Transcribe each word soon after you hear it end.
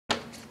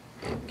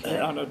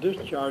On a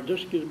discharge,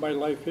 this gives my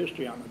life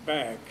history on the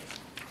back,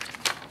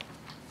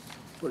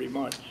 pretty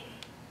much.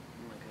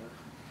 Oh my God.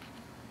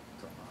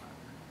 That's a lot.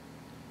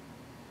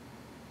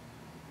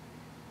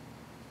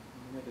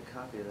 We'll make a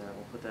copy of that.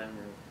 We'll put that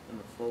in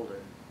the folder.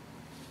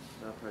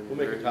 That'll probably be We'll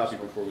make a very copy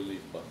useful. before we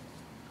leave, but,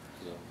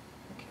 so.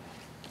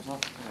 Okay. Well,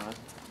 hang on.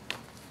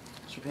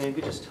 Mr. Paine, you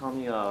could just tell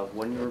me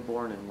when you were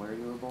born and where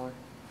you were born?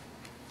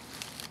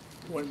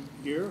 One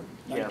year,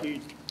 Yeah.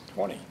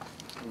 1920,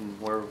 And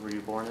where were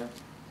you born at?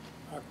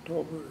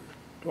 October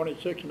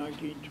 26,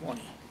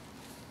 1920.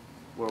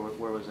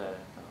 Where was that at?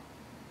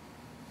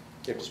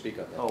 You have to speak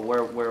up now. Oh,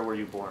 where were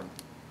you born?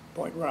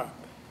 Point Rock.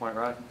 Point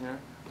Rock, yeah?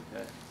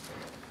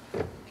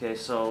 Okay. Okay,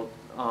 so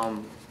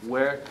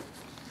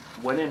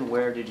when and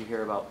where did you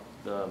hear about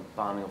the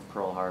bombing of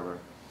Pearl Harbor?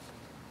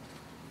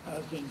 I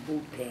was in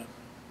boot camp,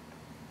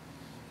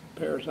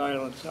 Paris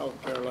Island,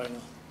 South Carolina.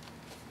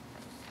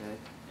 Okay.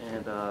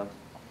 And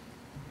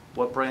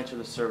what branch of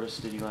the service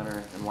did you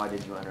enter, and why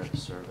did you enter the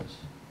service?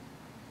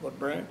 What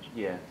branch?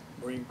 Yeah.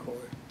 Marine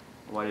Corps.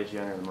 Why did you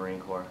enter the Marine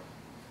Corps?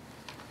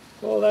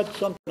 Well, that's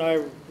something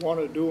I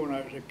wanted to do when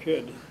I was a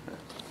kid.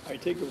 I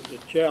think it was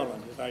a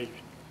challenge, and I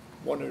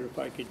wondered if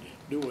I could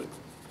do it.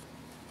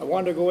 I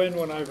wanted to go in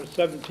when I was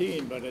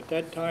 17, but at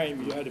that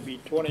time you had to be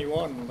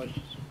 21 unless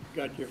you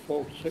got your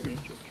folks'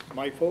 signatures.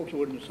 My folks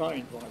wouldn't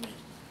sign for me.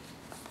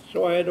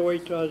 So I had to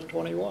wait till I was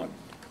 21.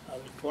 I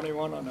was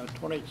 21 on the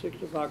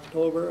 26th of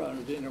October. I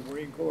was in the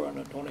Marine Corps on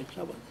the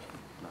 27th.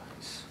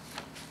 Nice.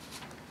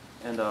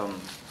 And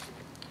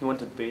you went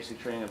to basic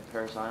training at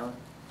Paris Island?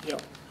 Yeah.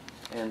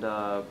 And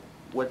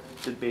what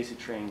did basic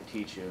training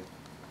teach you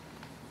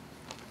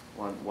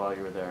while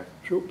you were there?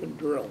 Troop and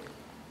drill.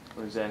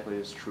 What exactly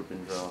is troop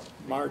and drill?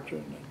 Marching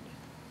and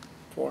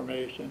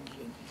formations,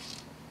 and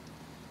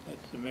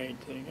that's the main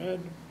thing. I had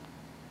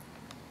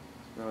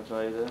You know what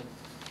I did?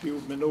 a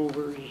few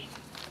maneuvers.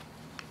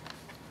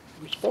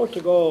 We're supposed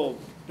to go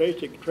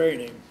basic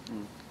training,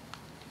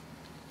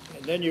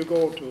 and then you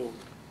go to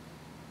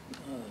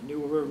New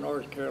River,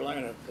 North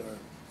Carolina for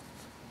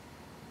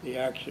the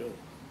actual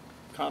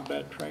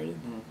combat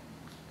training.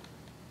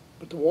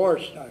 But the war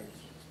started,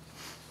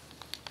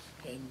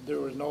 and there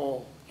was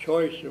no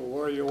choice of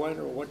where you went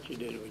or what you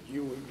did. It was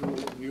you,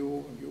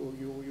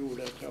 you.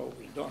 That's how it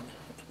was done.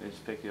 They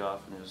just pick you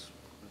off and just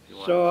if you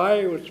want. So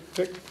I was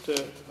picked.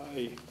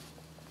 I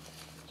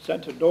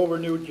sent to Dover,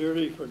 New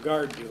Jersey for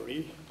guard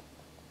duty.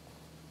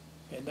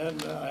 And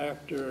then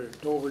after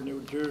Dover,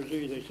 New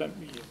Jersey, they sent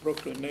me to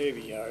Brooklyn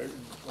Navy Yard.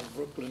 And from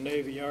Brooklyn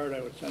Navy Yard,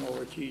 I was sent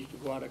overseas to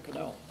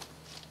Guadalcanal.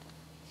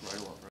 Right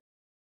on.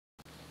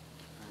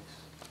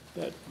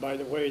 That, by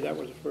the way, that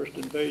was the first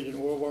invasion of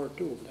World War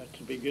II. That's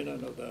the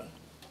beginning of the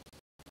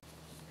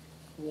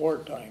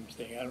wartime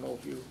thing. I don't know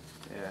if you...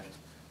 Yeah,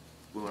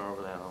 we went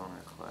over that on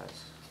our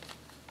class.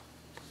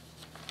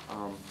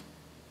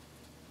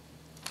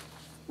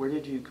 Where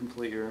did you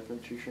complete your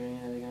infantry training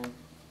at again?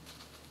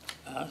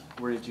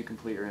 Where did you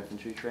complete your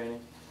infantry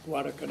training?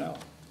 Guadalcanal.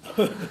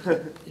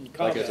 In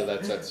Like I said,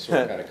 that's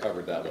sort of kind of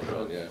covered that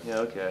one, yeah. Yeah,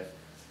 okay.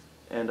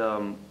 And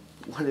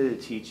what did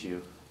it teach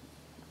you?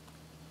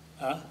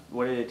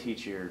 What did it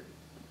teach your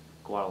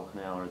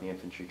Guadalcanal or the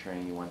infantry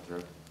training you went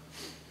through?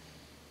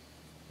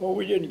 Well,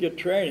 we didn't get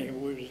training. It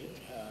was,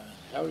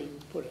 how do you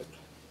put it?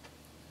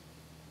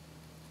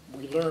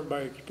 We learned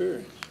by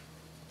experience.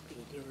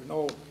 There was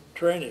no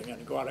training,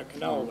 and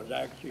Guadalcanal was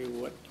actually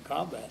what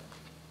combat.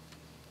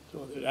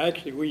 So that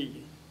actually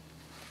we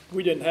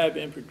didn't have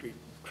infantry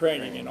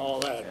training and all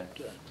that.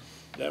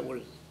 That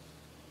was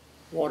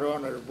water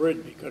under the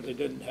bridge because they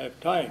didn't have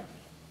time.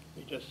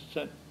 They just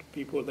sent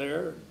people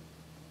there and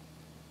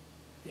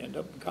you end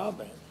up in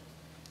combat.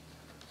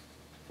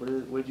 What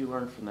did you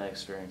learn from that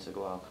experience at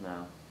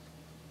Guadalcanal?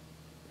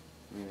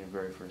 I mean, your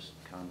very first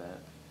combat.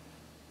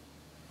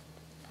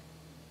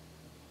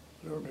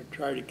 Learn to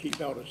try to keep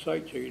out of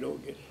sight so you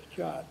don't get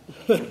shot.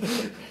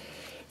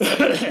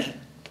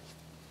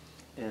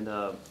 And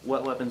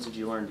what weapons did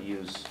you learn to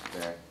use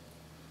there?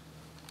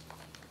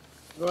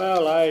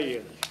 Well,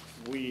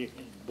 we in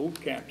boot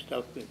camp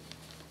stuff, the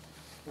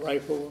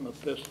rifle and the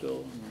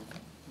pistol.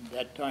 And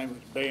that time was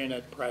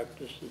bayonet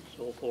practice and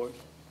so forth.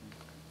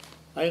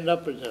 I ended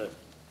up as a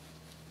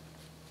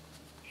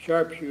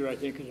sharpshooter, I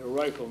think, as a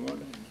rifleman,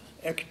 and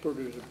expert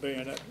as a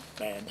bayonet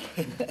man.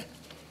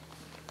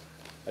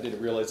 I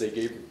didn't realize they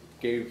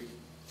gave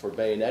for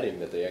bayoneting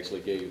that they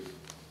actually gave,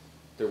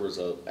 there was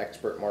an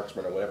expert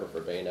marksman or whatever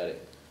for bayoneting.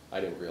 I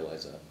didn't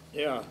realize that.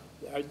 Yeah,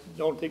 I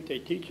don't think they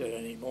teach that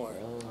anymore.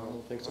 I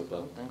don't think so, I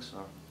Bill. don't think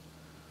so.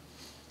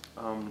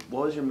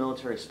 What was your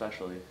military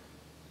specialty?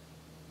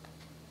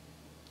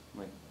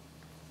 Like,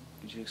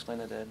 could you explain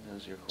that, Ed? That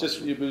was your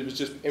question. It was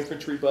just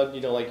infantry, bud.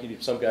 You know, like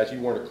some guys,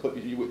 you weren't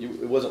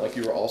it wasn't like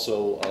you were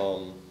also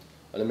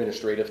an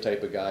administrative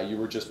type of guy. You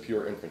were just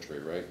pure infantry,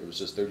 right? It was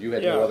just there. You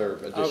had no other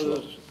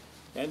additional.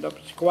 I ended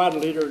up squad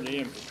leader in the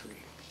infantry.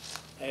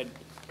 I had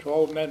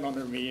 12 men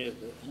under me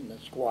in the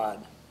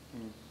squad.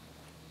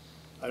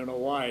 I don't know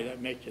why,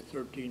 that makes a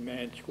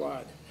 13-man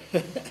squad.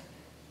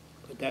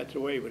 But that's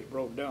the way it was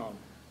broke down.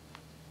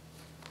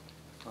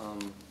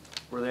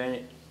 Were there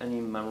any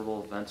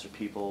memorable events or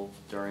people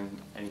during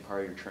any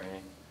part of your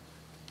training?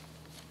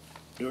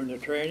 During the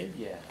training?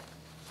 Yeah.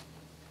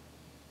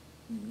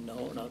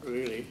 No, not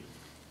really.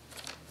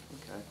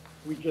 Okay.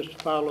 We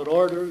just followed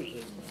orders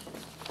and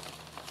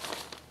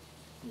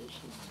this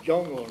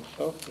jungle and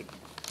stuff, but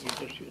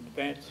you just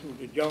advanced through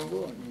the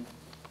jungle and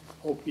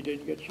hope you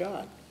didn't get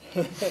shot.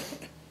 That's a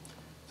good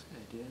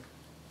idea.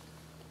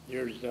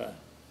 There's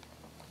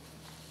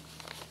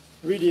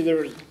really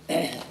there's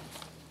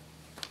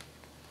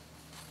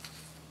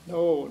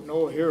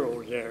no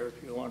heroes there,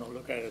 if you want to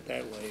look at it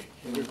that way.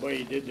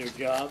 Everybody did their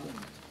job, and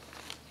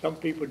some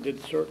people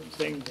did certain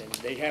things, and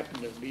they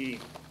happened to be,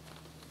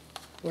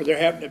 or there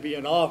happened to be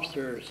an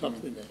officer or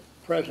something that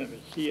present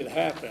to see it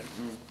happen.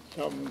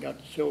 Some got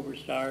the Silver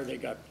Star, they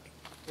got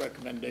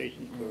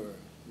recommendations for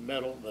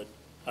medal, but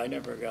I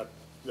never got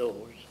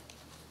those.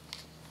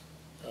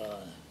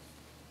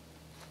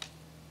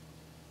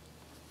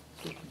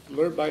 Just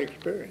learn by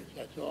experience,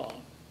 that's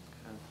all.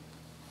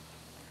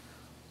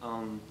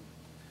 Okay.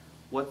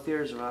 What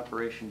theaters of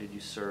operation did you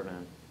serve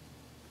in?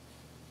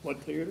 What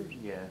theaters?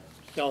 Yeah.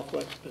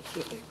 Southwest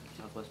Pacific.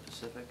 Southwest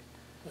Pacific?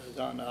 I was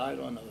on the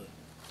island of,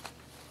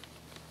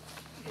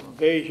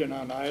 invasion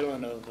on the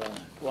island of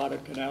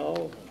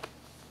Guadalcanal,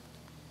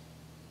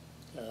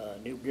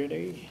 New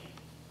Guinea,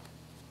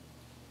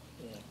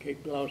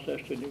 Cape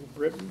Gloucester, New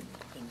Britain,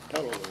 and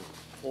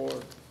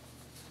Peleliu.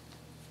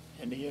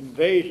 And the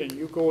invasion,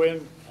 you go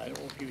in, I don't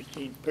know if you've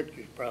seen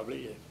pictures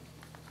probably,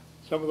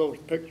 some of those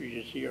pictures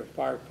you see are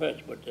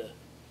far-fetched, but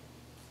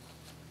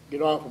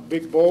get off a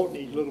big boat,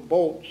 these little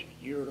boats,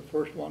 you're the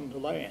first one to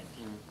land.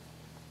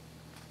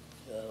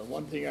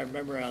 One thing I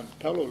remember on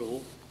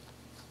Peleliu,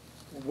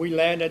 when we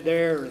landed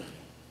there,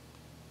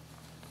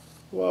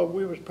 well,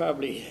 we was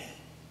probably,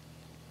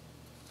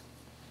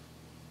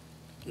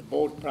 the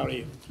boat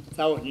probably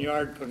 1,000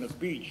 yards from the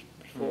beach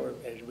before,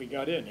 as we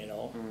got in, you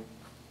know.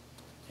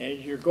 As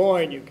you're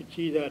going, you could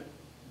see that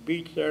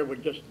beach there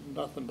with just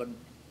nothing but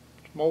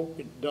smoke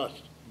and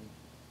dust.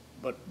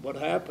 But what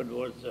happened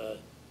was,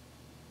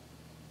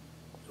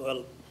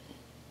 well,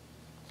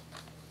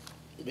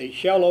 they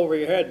shell over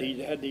your head.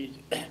 These had these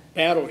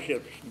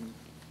battleships,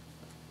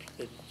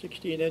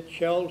 16-inch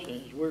shells,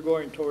 and as we're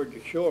going toward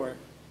the shore,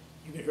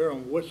 you could hear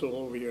them whistle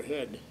over your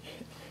head.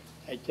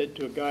 I said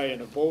to a guy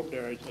in a boat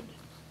there, I said,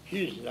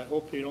 Jesus, I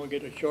hope you don't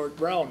get a short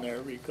brown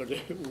there because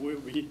we'll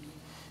be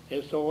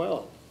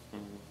SOL.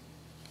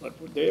 But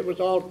it was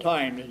all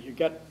timed. As you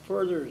got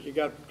further, as you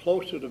got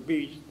close to the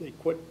beach, they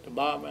quit the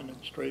bombing and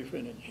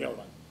strafing and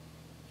shelling.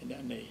 And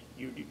then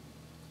you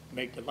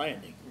make the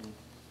landing.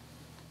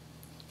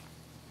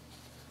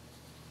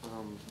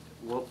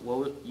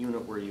 What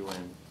unit were you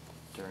in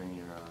during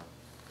your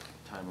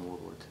time in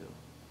World War II?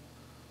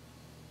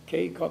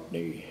 K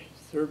Company,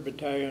 3rd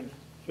Battalion,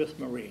 5th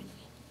Marines.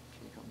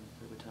 K Company,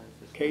 3rd Battalion,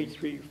 5th Marines.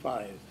 K35.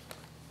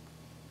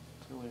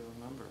 That's no way to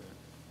remember it.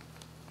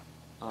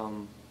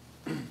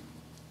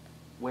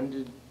 When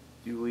did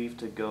you leave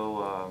to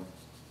go,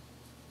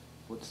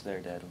 what's there,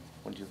 Dad?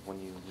 When you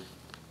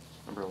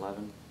number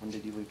 11, when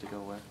did you leave to go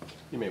where?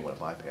 You may want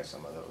to bypass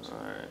some of those. All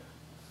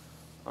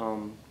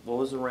right. What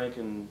was the rank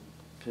and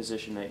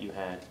position that you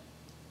had?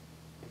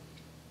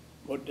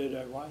 What did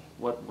I want?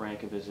 What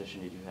rank and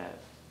position did you have?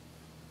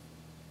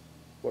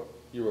 What,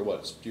 you were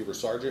what? You were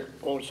sergeant?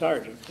 Oh,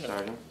 sergeant.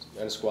 Sergeant?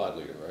 And a squad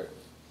leader, right?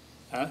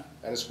 Huh?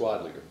 And a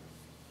squad leader.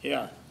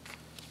 Yeah.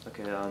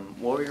 Okay,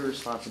 what were your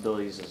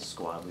responsibilities as a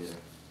squad leader?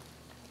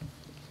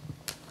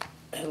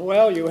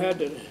 Well, you had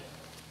to,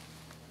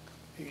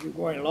 as you're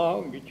going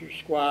along, get your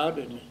squad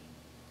and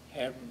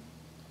have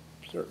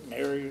certain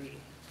areas,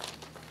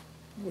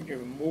 when you're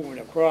moving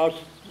across,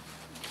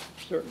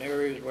 certain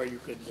areas where you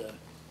could,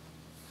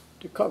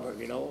 to cover,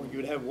 you know.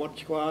 You'd have one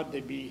squad,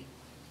 they'd be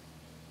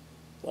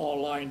all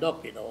lined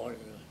up, you know, and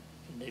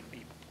they'd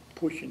be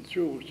pushing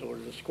through. So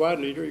as a squad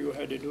leader, you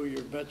had to do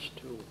your best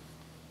to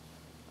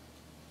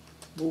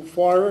move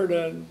forward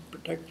and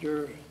protect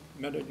your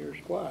men in your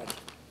squad.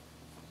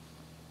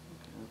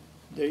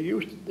 They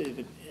used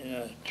to,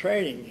 in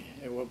training,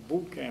 or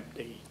boot camp,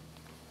 they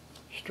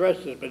stress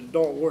it, but it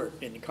don't work.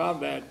 In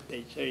combat,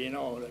 they say, you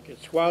know, like a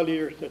squad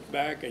leader sits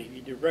back and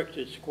he directs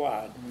his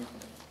squad.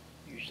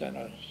 You send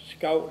a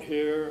scout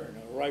here, and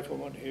a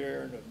rifleman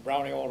here, and a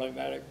Browning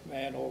automatic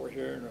man over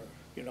here, and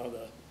you know,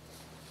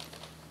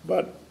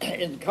 but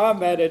in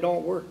combat, it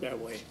don't work that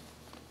way.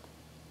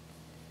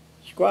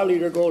 Squad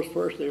leader goes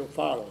first, they'll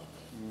follow.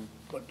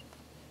 But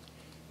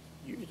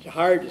it's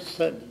hard to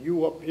send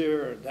you up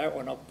here and that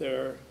one up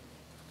there.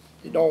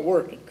 It don't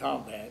work in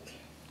combat.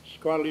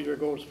 Squad leader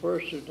goes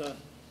first, and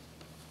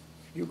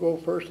you go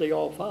first, they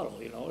all follow,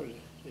 you know.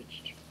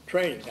 It's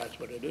training, that's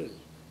what it is.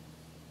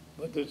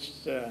 But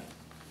this,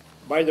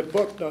 by the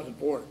book doesn't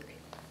work,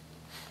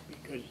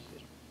 because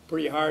it's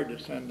pretty hard to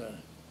send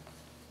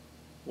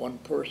one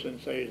person,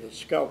 say the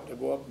scout, to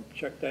go up and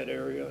check that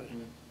area.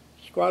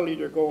 Squad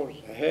leader goes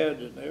ahead,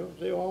 and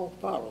they all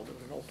follow.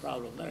 There's no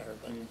problem there.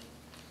 But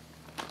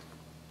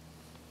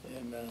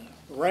and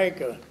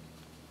rank in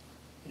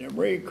the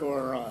Marine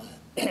Corps,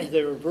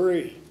 they were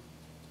very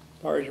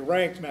far as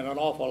rank meant an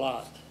awful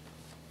lot.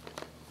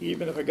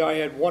 Even if a guy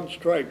had one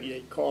stripe,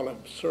 they'd call him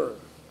sir.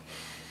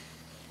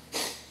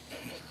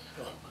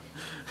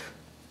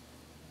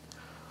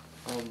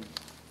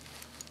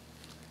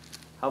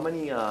 How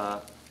many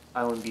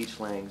island beach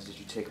landings did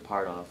you take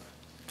part of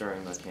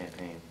during the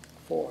campaign?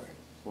 4.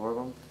 4 of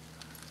them?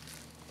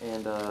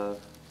 And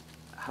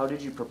how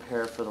did you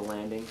prepare for the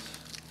landings,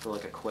 for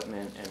like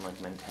equipment and like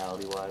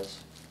mentality-wise?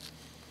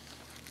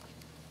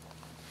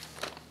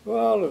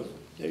 Well,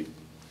 they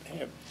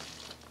have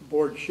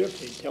board ship,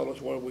 they tell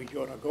us where we're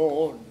gonna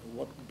go and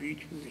what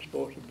beach we were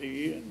supposed to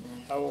be and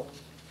how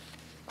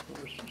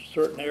there was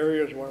certain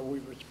areas where we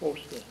were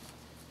supposed to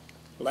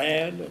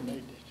land, and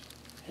they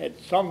had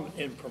some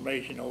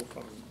information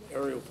from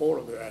aerial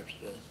photographs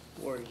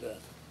where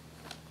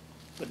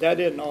but that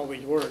didn't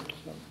always work.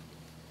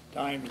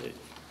 Sometimes it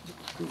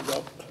screwed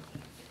up.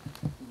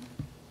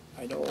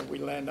 I know when we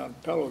landed on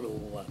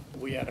Peleliu,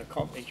 we had a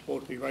company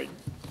supposed to be right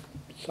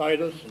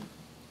beside us, and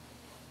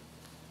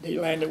they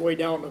landed way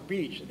down the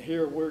beach, and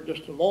here we're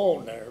just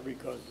alone there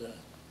because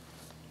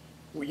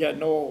we had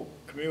no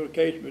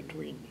communication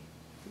between,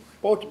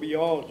 supposed to be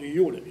all as a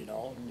unit, you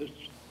know, and this,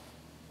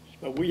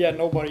 but we had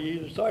nobody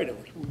either side of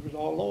us. We was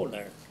all alone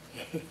there.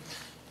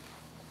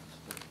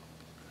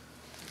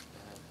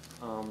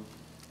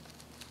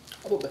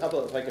 How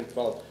about if I can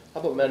follow?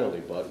 How about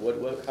mentally, Bud?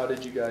 How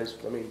did you guys?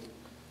 I mean,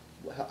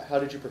 how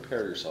did you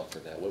prepare yourself for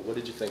that? What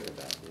did you think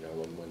about? You know,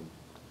 when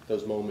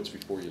those moments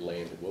before you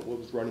landed, what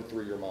was running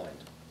through your mind?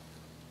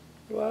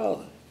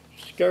 Well,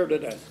 scared to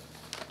death.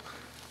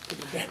 Put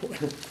it that way.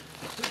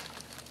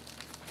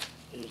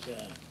 Is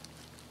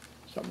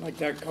something like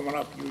that coming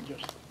up, you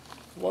just,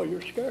 well,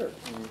 you're scared.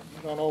 You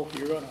don't know if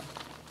you're going to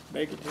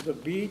make it to the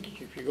beach,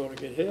 if you're going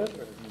to get hit,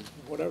 or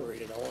whatever,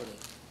 you know.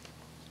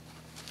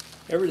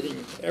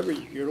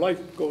 Everything, your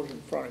life goes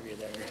in front of you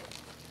there.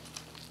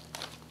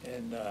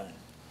 And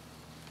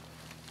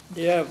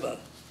you have,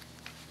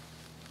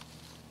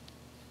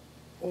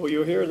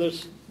 you hear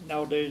this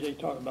nowadays, they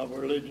talk about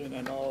religion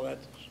and all that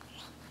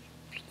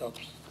stuff.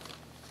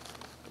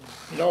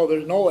 You know,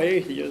 there's no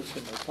atheists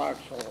in the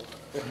foxhole.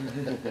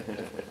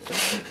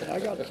 I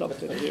got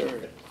something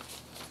here.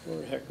 Where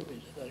the heck is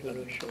it? I'm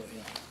going to show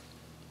you.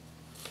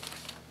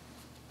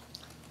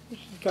 This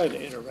is kind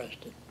of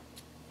interesting.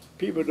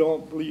 People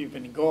don't believe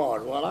in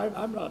God. Well,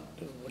 I'm not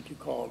what you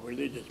call a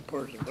religious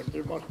person, but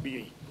there must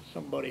be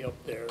somebody up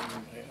there,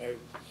 and I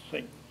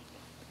think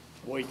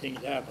the way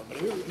things happen. But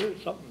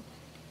here's something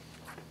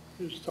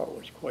I just thought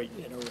was quite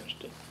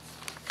interesting.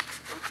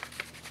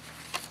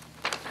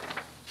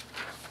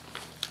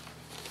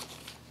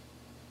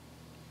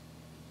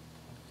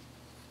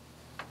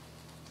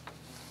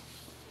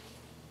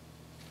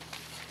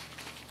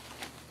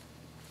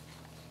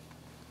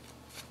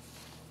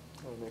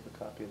 I'll make a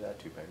copy of that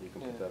too, Paine. You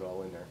can put that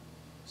all in there.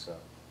 So.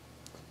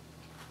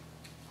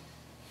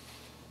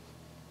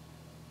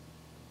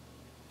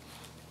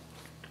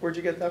 Where'd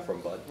you get that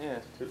from, Bud? Yeah.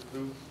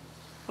 Who?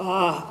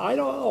 I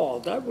don't know.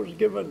 That was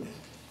given,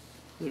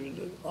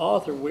 the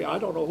author, I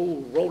don't know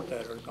who wrote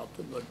that or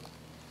something, but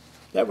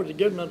that was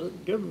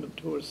given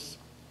to us,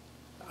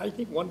 I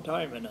think one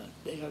time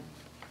they had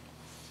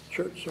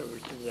church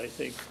services, I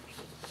think.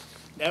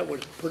 That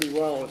was pretty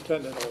well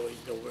attended always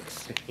over.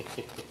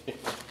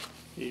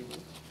 It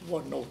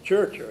wasn't no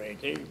church or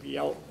anything. He'd be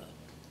out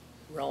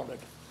around a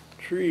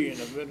tree, and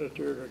a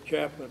minister or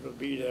chaplain would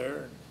be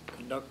there and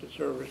conduct the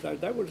service.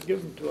 That was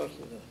given to us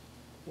in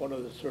one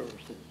of the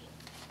services.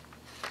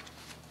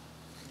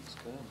 That's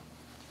good.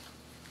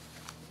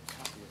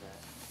 Copy of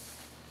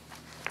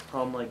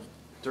that. Like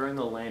during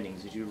the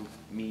landings, did you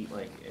meet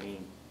like any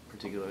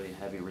particularly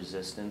heavy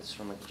resistance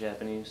from like the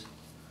Japanese,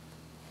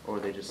 or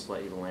they just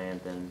let you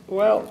land then?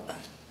 Well,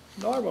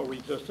 normal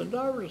resistance.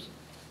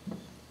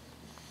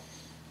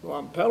 Well,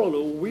 on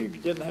Peleliu, we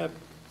didn't have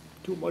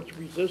too much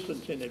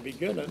resistance in the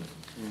beginning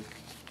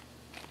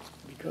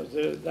because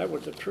that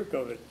was the trick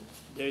of it.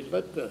 They'd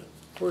let the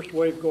first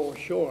wave go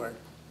ashore,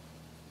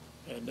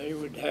 and they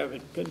would have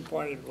it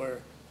pinpointed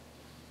where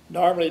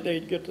normally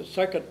they'd get the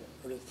second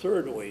or the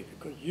third wave,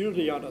 because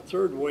usually on the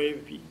third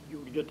wave, you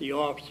would get the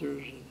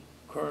officers and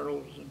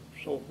colonels and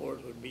so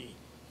forth would be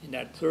in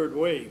that third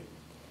wave.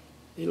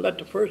 They let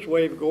the first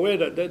wave go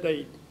in, and then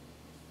they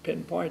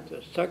pinpoint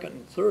the second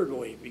and third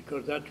wave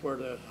because that's where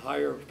the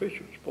higher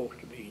officials are supposed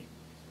to be.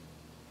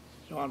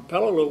 So on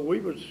Peleliu,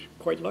 we was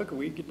quite lucky.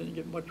 We didn't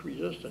get much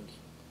resistance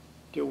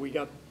till we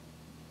got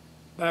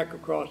back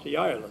across the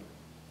island.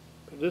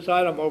 Because this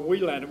island where we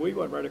landed, we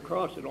went right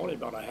across it, only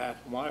about a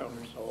half a mile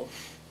or so.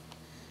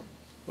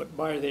 But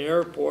by the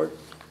airport,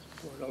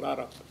 where a lot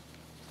of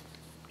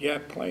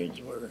Jap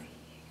planes were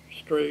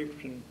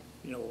strafed and,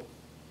 you know,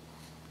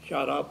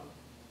 shot up.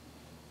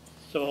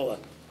 So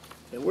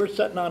and we're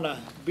sitting on the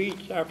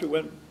beach after we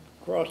went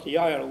across the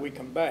island. We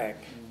come back.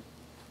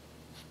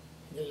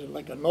 There's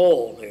like a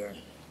knoll there.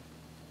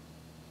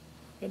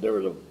 And there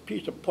was a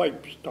piece of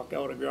pipe stuck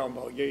out of the ground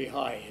about yay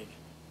high. And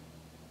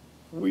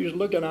we was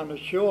looking on the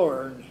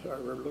shore, or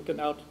looking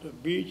out at the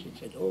beach, and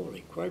said,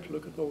 holy Christ,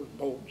 look at those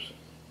boats.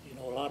 You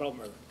know, a lot of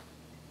them are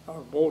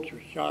our boats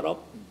were shot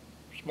up and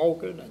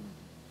smoking and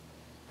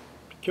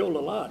killed a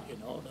lot, you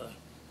know.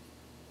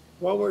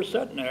 While we're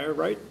sitting there,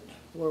 right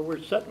where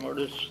we're sitting, where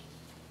this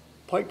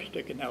pipe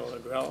sticking out of the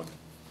ground,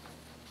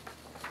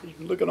 he's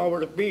looking over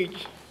the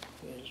beach,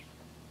 there's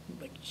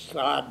like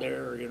sod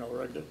there, you know,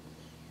 right there.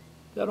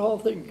 That whole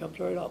thing comes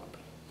right up.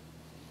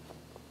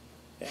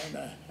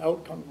 And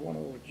out comes one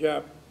of those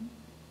Jap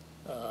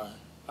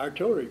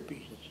artillery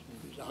pieces.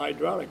 It was a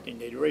hydraulic thing.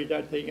 They'd raise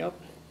that thing up,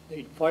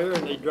 they'd fire,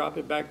 and they'd drop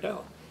it back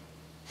down.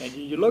 And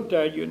you looked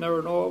at it, you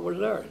never know what was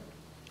there.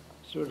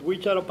 So as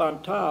we sat up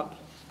on top,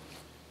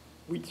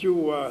 we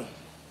threw,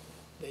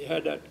 they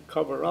had that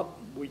cover up,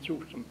 we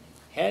threw some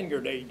hand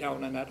grenades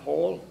down in that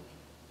hole,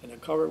 and the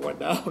cover went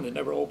down and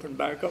never opened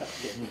back up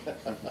again.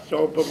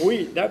 So, but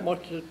that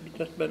must have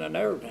just been an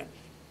air vent.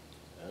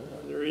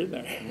 They're in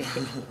there.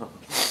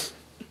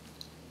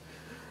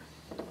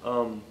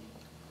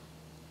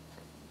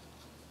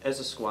 As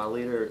a squad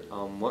leader,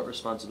 what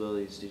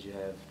responsibilities did you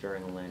have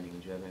during the landing?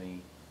 Did you have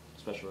any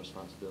special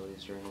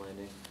responsibilities during the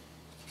landing?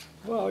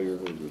 Well, you're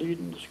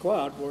leading the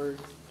squad where,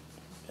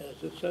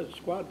 as it says,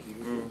 squad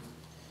leader. You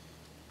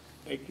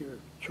make your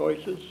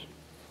choices.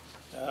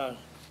 Now,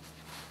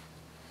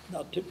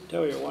 to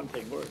tell you one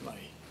thing, where's my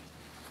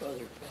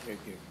other flag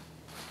here?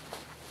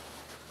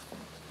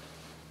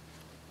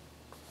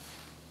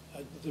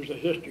 There's a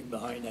history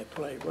behind that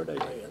flag. Where'd I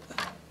lay it?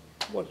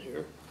 What's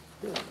here?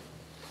 Here.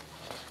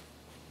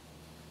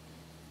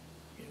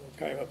 You know what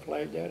kind of a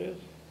flag that is?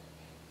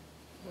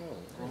 Oh,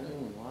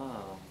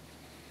 wow.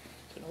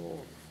 It's an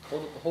old.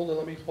 Hold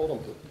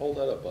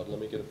that up, bud. Let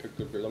me get a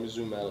picture. Let me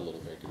zoom out a little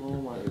bit.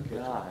 Oh my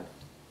God.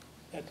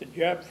 That's a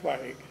Jap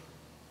flag.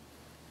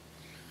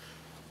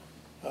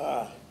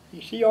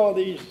 You see all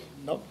these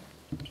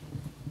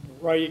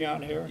writing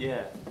on here?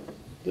 Yeah.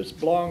 This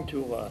belonged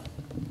to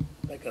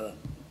like a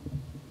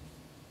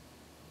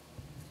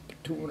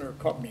platoon or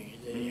company.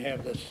 They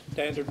have the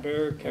standard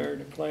bearer carrying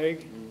the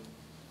flag.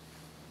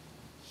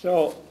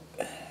 So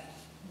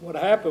what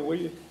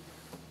happened,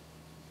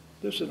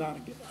 this is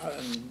on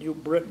New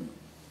Britain.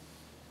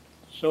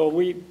 So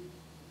we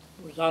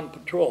was on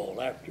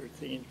patrol after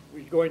things.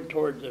 We was going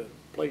towards a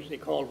place they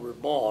called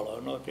Rabaul. I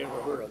don't know if you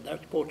ever heard of it.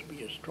 That's supposed to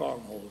be a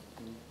stronghold.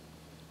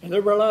 And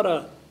there were a lot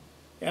of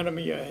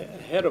enemy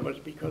ahead of us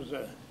because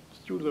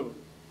through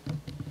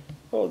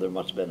there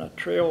must have been a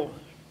trail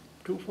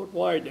 2 foot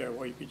wide there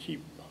where you could see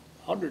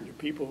hundreds of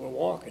people were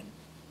walking.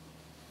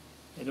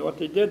 And what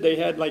they did, they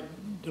had like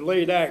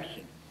delayed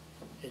action.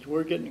 As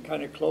we're getting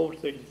kind of close,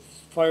 they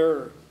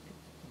fire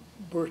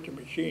burst a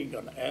machine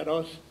gun at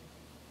us,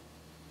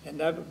 and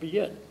that would be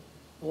it.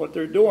 What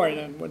they're doing,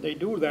 and when they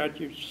do that,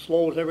 it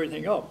slows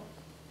everything up.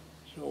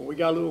 So we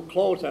got a little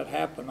close, that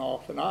happened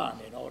off and on,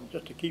 you know,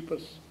 just to keep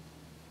us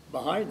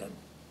behind them.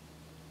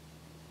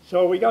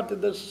 So we got to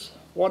this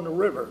one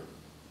river,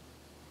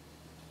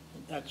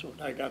 and that's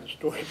what I got a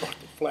story about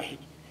the flag.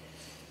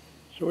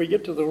 So we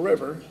get to the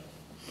river,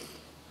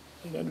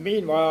 and then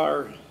meanwhile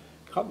our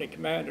company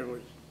commander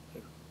was,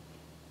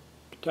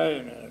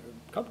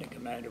 company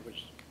commander was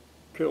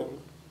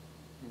killed,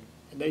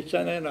 and they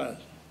sent in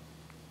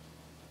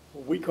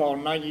what we call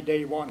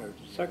 90-day wonder.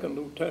 The second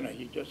lieutenant,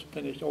 he just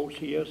finished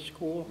OCS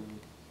school.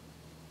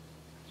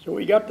 So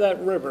we got that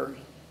river,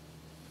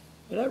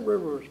 and that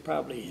river was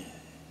probably,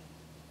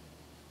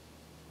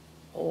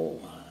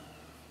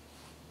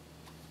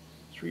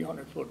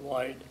 300 foot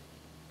wide.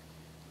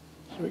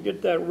 So we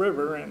get that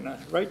river, and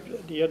right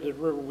at the end of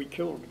the river, we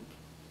killed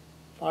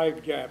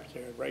 5 Japs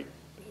there, right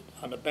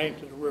on the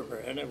banks of the river,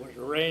 and it was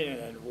raining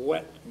and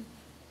wet, and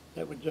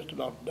that was just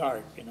about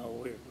dark, you know.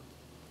 We were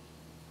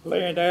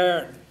laying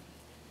there, and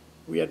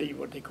we had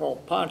what they call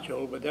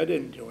poncho, but that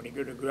didn't do any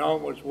good. The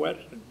ground was wet,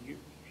 and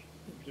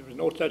there was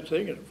no such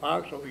thing as a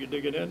foxhole. You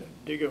dig it in,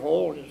 dig a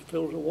hole, and it just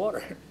fills with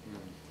water.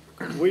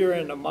 We were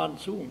in the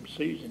monsoon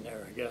season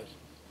there, I guess.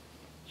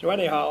 So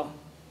anyhow,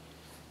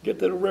 get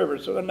to the river.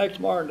 So the next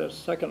morning, the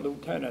second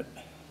lieutenant,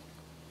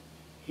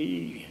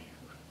 big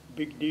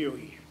deal,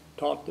 he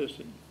taught this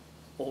in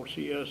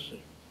OCS.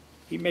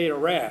 He made a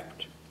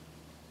raft,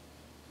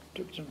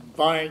 took some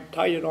vine,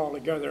 tied it all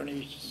together, and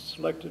he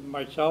selected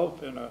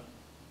myself and a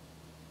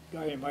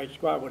guy in my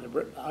squad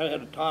with I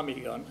had a Tommy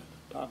gun,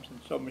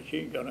 Thompson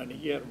submachine gun, and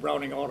he had a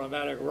Browning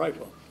automatic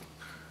rifle.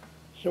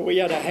 So we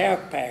had a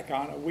half pack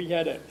on it. We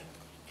had it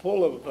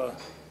full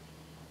of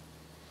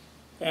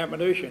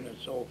ammunition and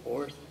so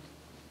forth.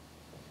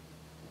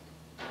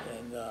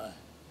 And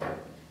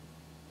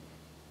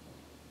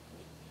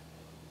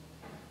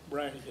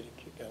Brian get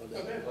a kick out of that.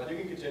 Okay, well, you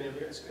can continue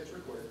there. It's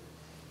recorded.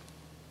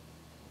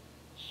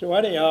 So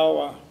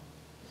anyhow,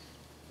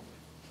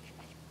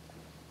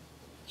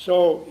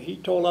 so he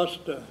told us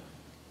to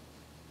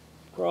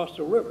cross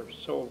the river.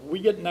 So we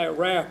get in that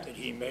raft that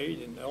he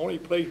made, and the only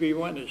place we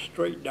went is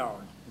straight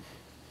down,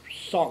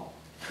 sunk,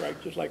 right,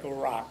 just like a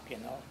rock, you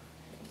know.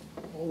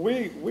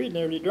 Well, we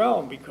nearly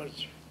drowned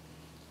because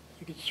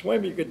you could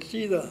swim, you could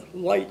see the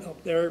light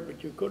up there,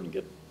 but you couldn't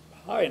get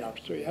high enough,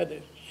 so you had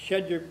to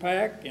shed your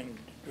pack and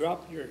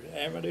drop your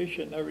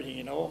ammunition and everything,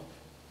 you know.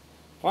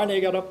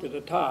 Finally got up to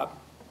the top,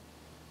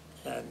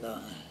 and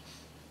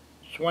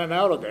swam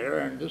out of there,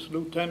 and this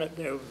lieutenant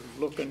there was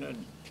looking,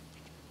 and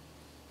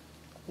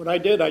what I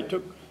did, I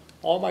took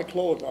all my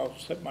clothes off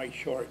except my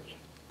shorts.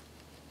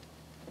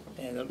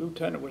 And the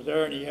lieutenant was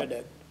there, and he had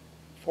that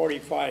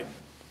 45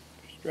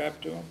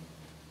 strapped to him.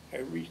 I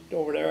reached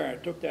over there, and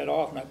I took that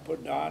off, and I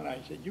put it on, and I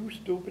said, "You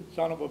stupid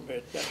son of a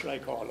bitch." That's what I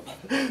called him.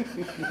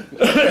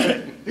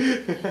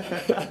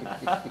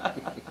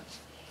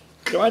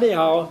 So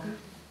anyhow,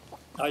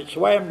 I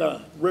swam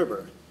the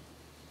river,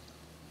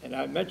 and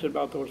I mentioned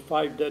about those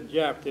 5 dead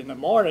Japs. In the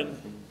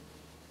morning,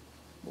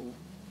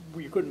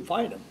 we couldn't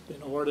find them, didn't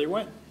know where they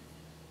went.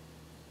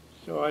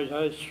 So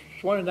I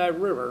swam that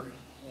river,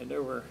 and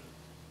there were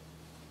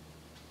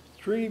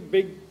 3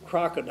 big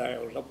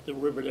crocodiles up the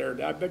river there.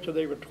 I bet you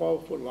they were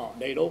 12 foot long.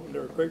 They'd opened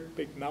their great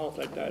big mouth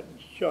like that and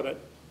shut it.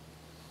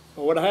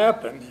 But what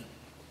happened,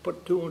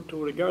 put 2 and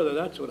 2 together,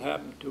 that's what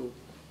happened to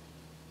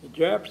the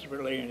Japs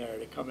were laying there.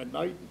 They come at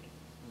night and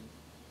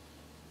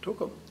took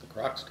them. The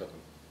Crocs took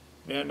them.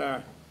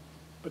 And,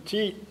 but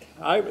see,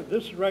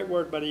 this is right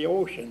where by the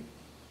ocean,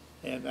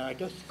 and I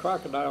guess the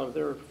crocodiles,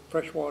 they're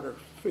freshwater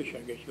fish, I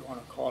guess you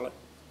want to call it.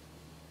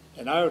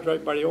 And I was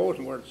right by the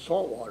ocean where it's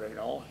salt water, you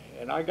know,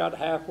 and I got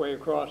halfway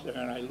across there,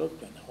 and I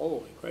looked, and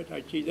holy Christ,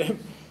 I see them.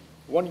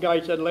 One guy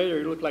said later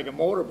he looked like a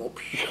motorboat.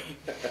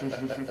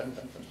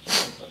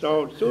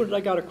 So as soon as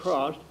I got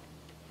across,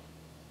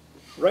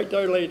 right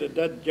there lay the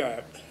dead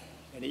Jap,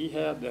 and he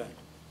had the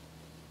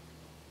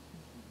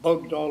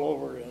bugs all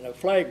over, and a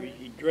flag,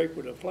 he draped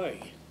with a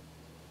flag.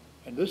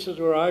 And this is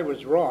where I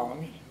was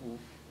wrong.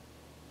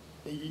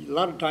 A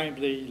lot of times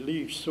they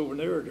leave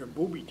souvenirs or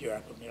booby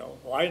trap them, you know.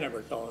 Well, I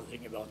never thought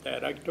anything about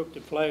that. I took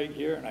the flag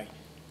here and I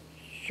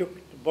shook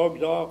the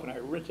bugs off and I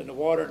rinsed in the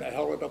water and I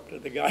held it up to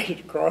the guys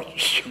across the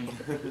shore.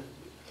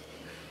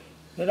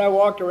 Then I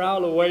walked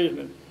around a ways and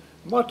it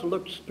must have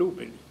looked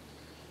stupid.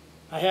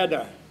 I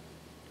had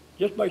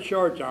just my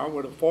shorts on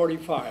with a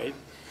 45,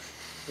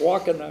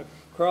 walking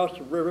across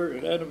the river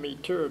in enemy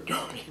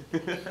territory.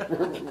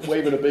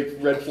 Waving a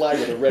big red flag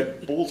with a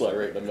red bullseye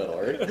right in the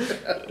middle,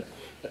 right?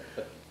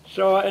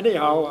 So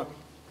anyhow,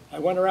 I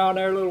went around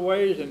there a little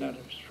ways, and in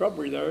the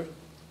shrubbery there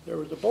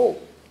was a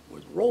boat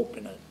with rope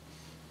in it.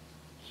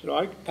 So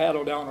I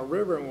paddled down the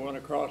river and went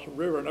across the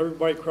river, and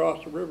everybody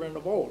crossed the river in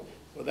the boat.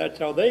 Well, that's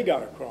how they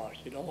got across,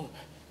 you know.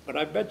 But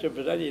I bet you if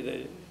there's any of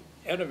the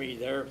enemy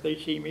there, if they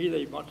see me,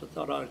 they must have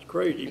thought I was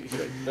crazy,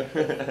 because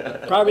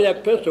probably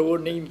that pistol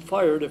wouldn't even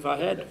fired if I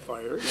had to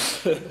fire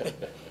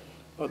it.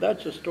 Well,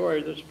 that's the story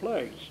of this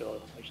flag,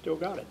 so I still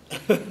got it.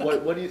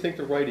 What do you think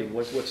the writing,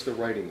 what's the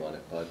writing on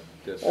it, Bud?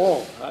 Just,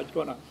 Oh, I was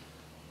gonna,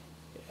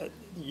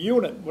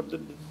 unit, what they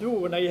do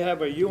when they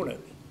have a unit,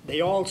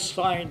 they all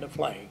sign the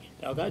flag.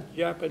 Now that's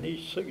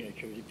Japanese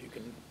signatures, if you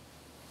can,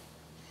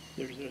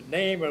 there's the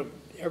name of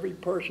every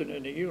person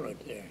in the unit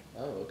there.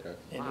 Oh, okay.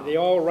 And they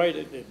all write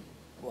it in,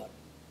 what,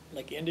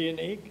 like Indian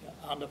ink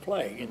on the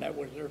flag, and that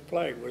was their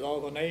flag with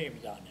all the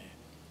names on there.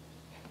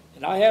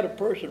 And I had a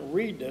person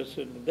read this,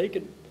 and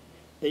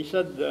they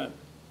said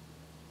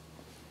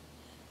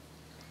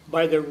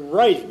by the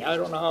writing, I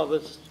don't know how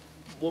this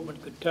woman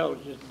could tell,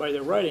 just by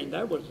the writing,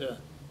 that was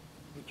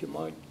what you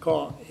might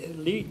call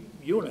elite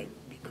unit,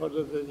 because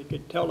of they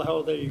could tell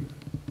how they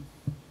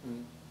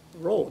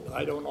wrote.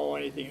 I don't know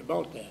anything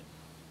about that.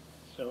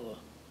 So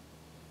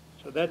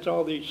that's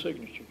all these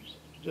signatures,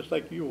 just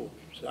like you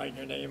sign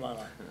your name on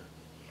a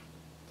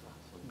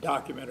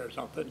document or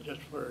something, just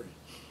for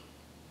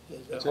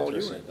That's the whole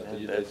interesting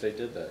unit. that they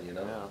did that, you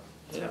know? Yeah,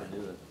 Yeah. never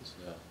knew that.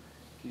 Yeah.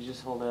 Can you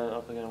just hold that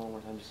up again one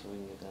more time, just so we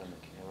can get that on the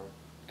camera?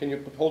 Can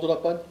you hold it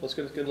up, Bud? Let's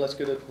get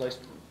a nice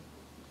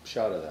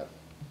shot of that.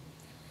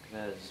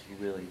 That is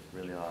really,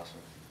 really awesome.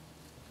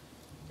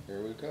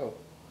 Here we go.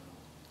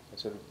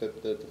 That's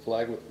the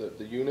flag with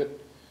the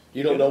unit.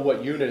 You don't know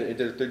what unit,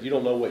 you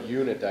don't know what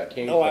unit that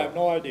came from? No, I have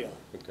no idea.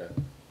 Okay.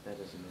 That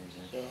is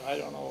amazing. So I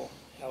don't know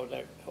how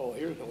that, oh,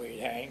 here's the way it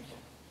hangs,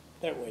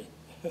 that way.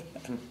 But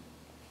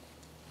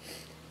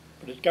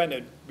it's kind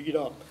of beat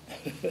up.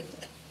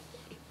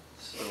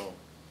 So,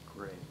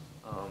 great.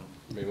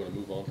 You may want to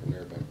move on from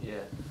there, but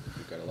Yeah.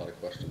 you've got a lot of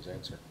questions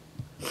answered.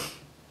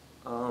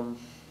 Out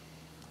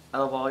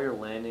of all your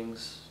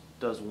landings,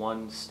 does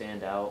one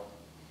stand out?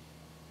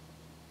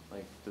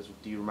 Like,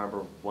 do you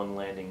remember one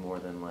landing more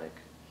than, like,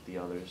 the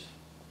others?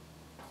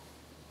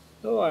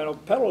 No, I know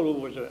Peleliu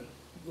was the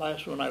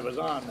last one I was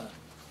on.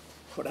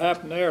 What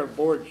happened there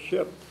aboard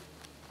ship,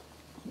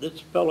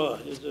 this fella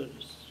is a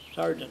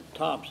Sergeant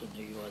Thompson,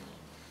 he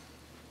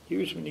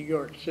was from New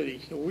York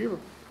City, so we were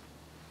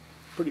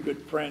pretty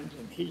good friends,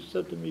 and he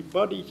said to me,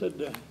 "Bud," he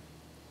said,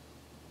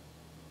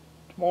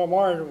 "tomorrow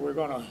morning we're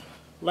gonna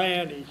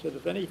land." He said,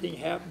 "If anything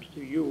happens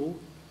to you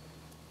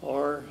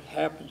or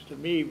happens to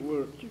me,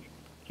 we'll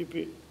give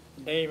you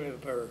the name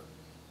of our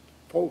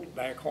folks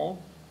back home,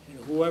 and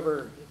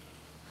whoever,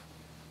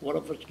 one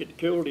of us get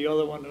killed, the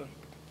other one will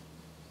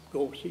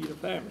go see the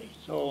family."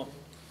 So,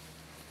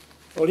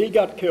 well, he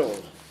got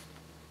killed,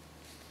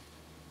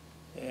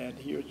 and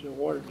he was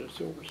awarded the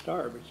Silver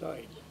Star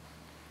besides.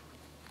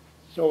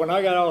 So when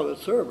I got out of the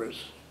service,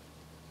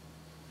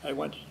 I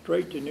went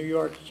straight to New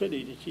York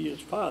City to see his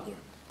father.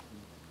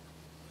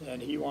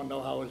 And he wanted to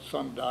know how his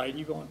son died.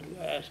 He wanted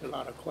to ask a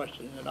lot of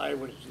questions, and I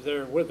was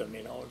there with him,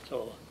 you know,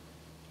 so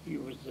he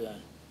was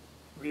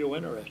real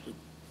interested.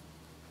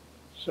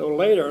 So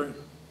later,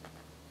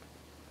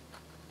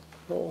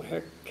 oh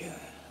heck,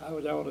 I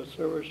was out of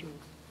service,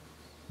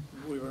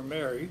 we were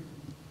married.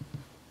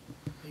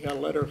 He got a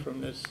letter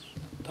from this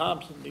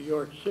Thompson, New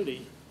York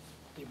City.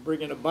 They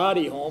bringing a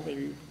body home, and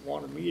he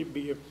wanted me to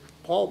be a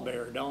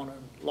pallbearer down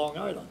in Long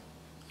Island.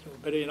 So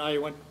Betty and I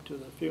went to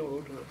the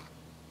funeral to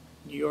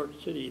New York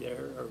City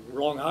there, or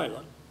Long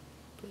Island.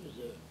 It was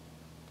a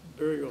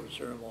burial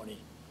ceremony.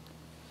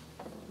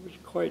 It was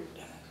quite,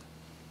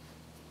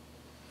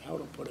 how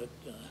to put it,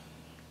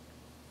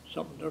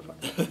 something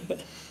different.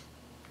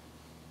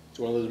 It's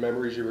one of those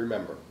memories you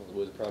remember. It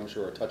was, I'm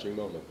sure, a touching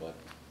moment, but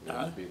you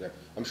Huh? to be there.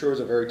 I'm sure it was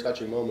a very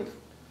touching moment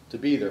to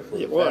be there for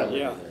the It was, family.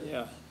 yeah, there.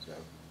 yeah. So,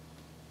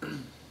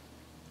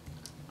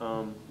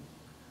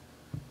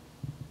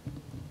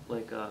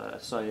 I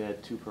saw you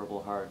had 2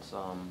 Purple Hearts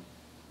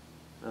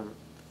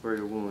for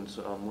your wounds.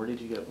 Where did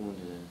you get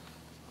wounded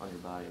on your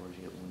body? Where did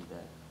you get wounded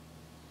at?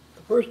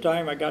 The first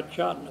time I got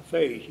shot in the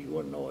face, you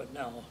wouldn't know it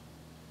now.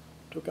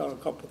 Took out a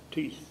couple of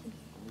teeth.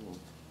 Ooh.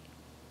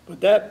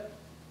 But that,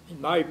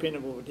 in my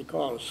opinion, was what they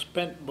call a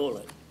spent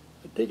bullet.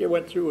 I think it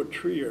went through a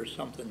tree or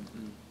something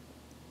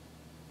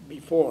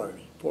before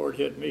it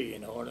hit me, you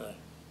know.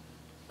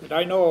 But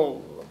I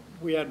know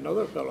we had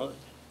another fellow,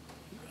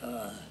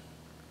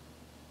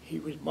 he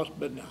must have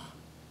been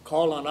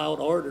calling out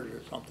orders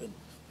or something,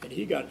 and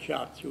he got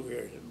shot through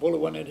here. The bullet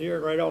went in here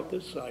and right out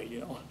this side,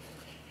 you know.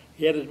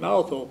 He had his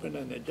mouth open,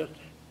 and it just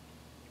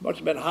must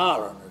have been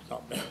hollering or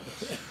something.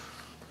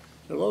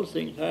 So those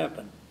things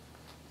happen.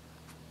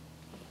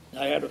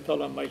 I had a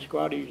fellow in my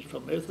squad, he was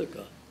from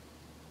Ithaca.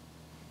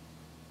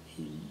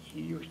 He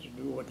used to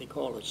do what they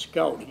call a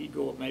scout. He'd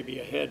go maybe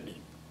ahead.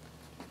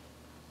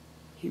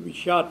 He was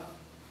shot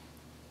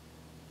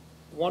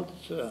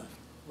once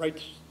right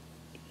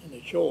in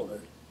the shoulder.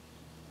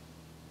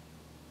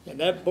 And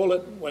that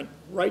bullet went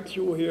right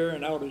through here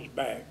and out his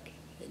back.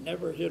 It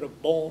never hit a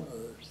bone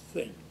or a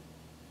thing.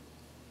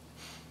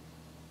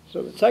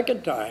 So the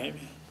second time,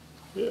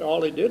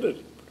 all he did is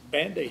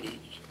Band-Aid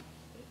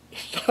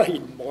each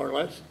side, more or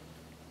less.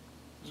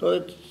 So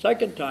the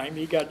second time,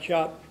 he got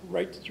shot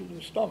right through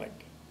the stomach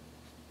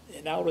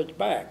and out his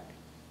back.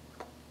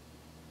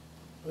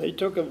 They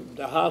took him to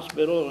the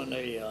hospital, and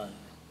they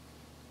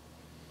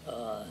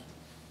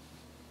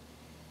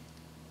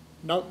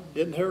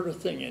didn't hurt a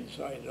thing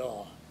inside at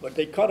all. But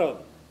they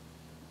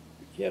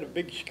he had a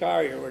big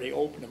scar here where they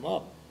opened him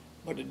up,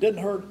 but it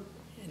didn't hurt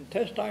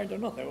intestines or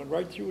nothing. It went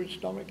right through his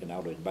stomach and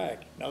out his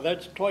back. Now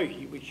that's twice.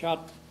 He was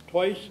shot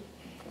twice.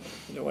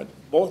 You know,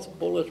 both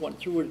bullets went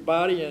through his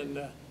body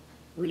and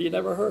really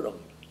never hurt him,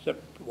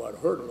 except, well, it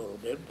hurt a little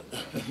bit.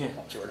 But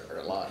I'm sure it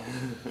hurt a lot.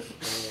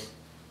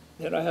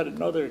 then I had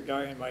another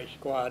guy in my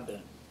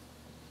squad.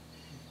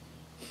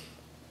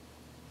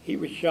 He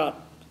was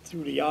shot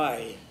through the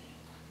eye,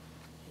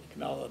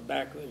 canal the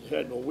back of his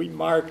head. Well, we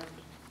marked,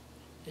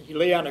 as he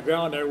lay on the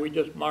ground there, we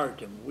just marked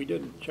him. We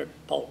didn't check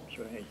pulse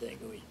or anything.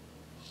 We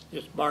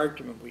just marked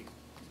him, and we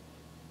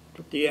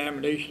took the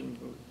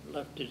ammunition,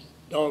 left his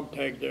dog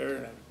tag there,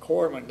 and a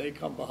corpsman, they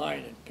come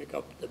behind and pick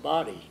up the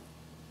bodies.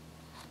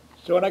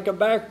 So when I come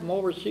back from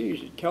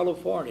overseas in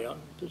California,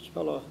 this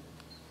fellow,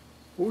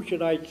 who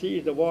should I see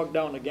to walk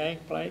down the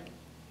gangplank?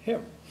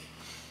 Him.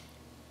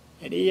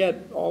 And he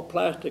had all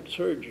plastic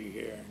surgery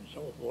here and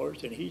so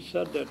forth, and he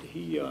said that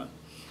he,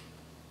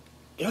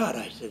 God,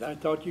 I said, I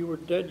thought you were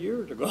dead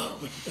years ago.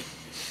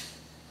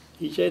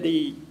 He said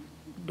he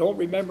don't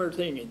remember a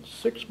thing, and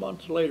 6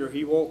 months later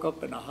he woke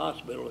up in a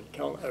hospital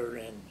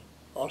in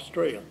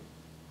Australia.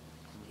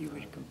 He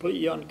was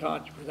completely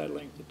unconscious for that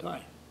length of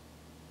time.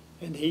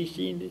 And he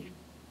seemed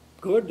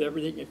good,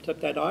 everything except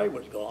that eye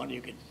was gone.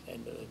 You could,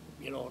 and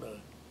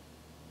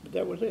but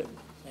that was it.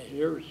 And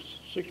here,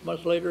 6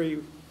 months later, he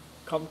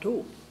come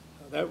to.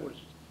 That was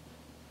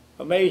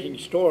amazing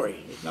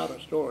story. It's not a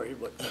story,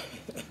 but.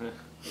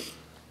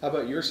 How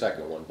about your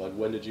second one, Bud?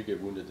 When did you get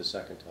wounded the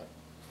second time?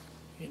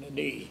 In the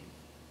knee.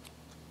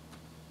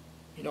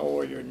 You know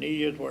where your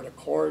knee is, where the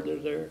cord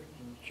is there?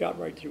 Shot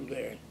right through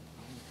there.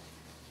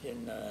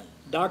 And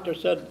doctor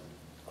said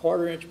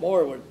 1/4 inch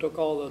more would have took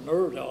all the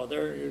nerves out of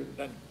there, you'd have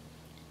been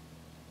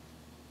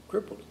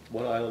crippled.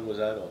 What island was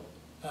that on?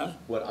 Huh?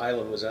 What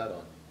island was that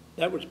on?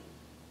 That was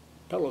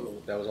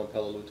Peleliu. That was on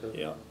Peleliu too?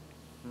 Yeah.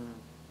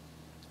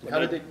 How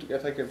did they,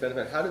 if I can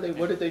benefit,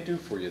 what did they do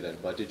for you then,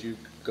 Bud? Did you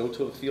go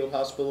to a field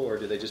hospital, or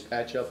did they just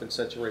patch you up and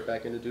send you right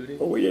back into duty?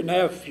 Well, we didn't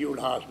have field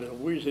hospital.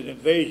 We was an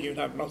invasion, you'd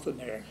have nothing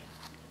there.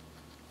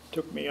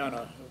 Took me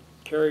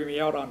carried me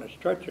out on a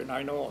stretcher, and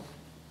I know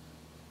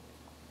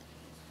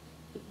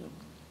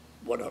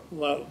what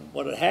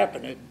had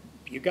happened.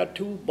 You got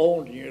 2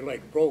 bones in your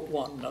leg, broke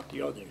one, not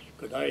the others.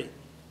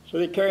 So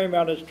they carried me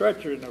on a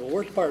stretcher, and the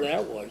worst part of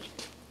that was,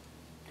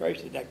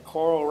 Christ, that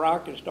coral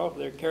rock and stuff,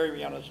 they carried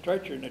me on a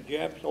stretcher, and the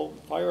Japs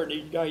opened fire, and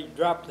these guys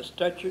dropped the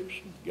stretchers,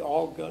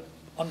 all got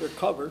under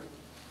cover,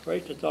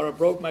 First I thought I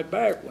broke my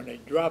back when they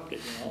dropped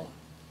it, you know.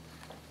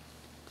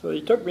 So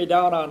they took me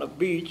down on the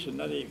beach, and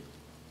then they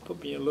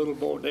put me in a little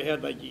boat. They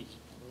had like these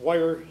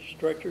wire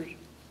stretchers.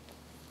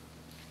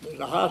 There's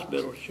a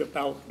hospital ship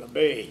out in the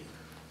bay.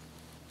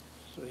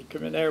 So they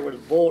come in there with a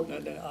boat,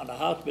 and then on the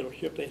hospital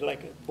ship, they had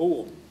like a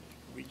boom.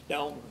 Reach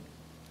down,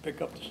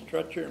 pick up the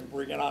stretcher, and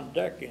bring it on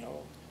deck, you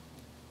know.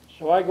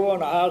 So I go in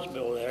the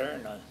hospital there,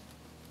 and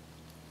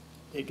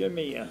they give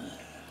me, I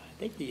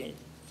think the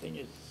thing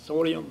is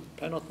sodium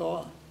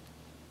pentothal.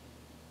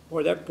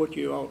 Boy, that puts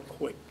you out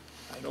quick.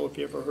 I don't know if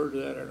you ever heard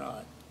of that or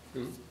not.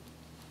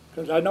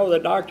 Because I know the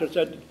doctor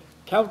said,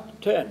 count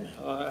to 10.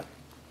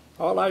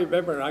 All I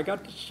remember, I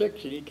got to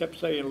 6, and he kept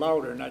saying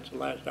louder, and that's the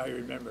last I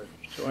remember.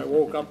 So I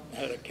woke up and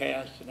had a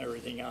cast and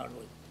everything on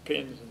with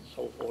pins and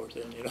so forth,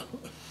 and you know.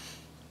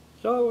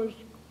 So I was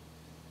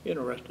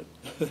interested.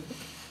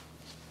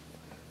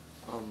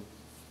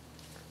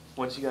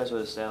 Once you guys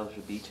would establish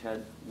a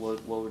beachhead,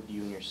 what would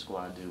you and your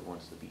squad do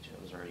once the beachhead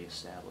was already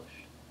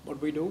established?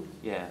 What'd we do?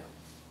 Yeah.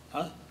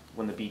 Huh?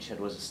 When the beachhead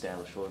was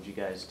established, what would you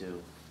guys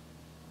do?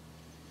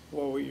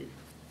 Well, we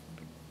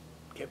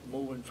kept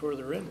moving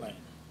further inland.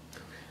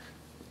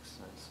 Makes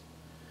sense.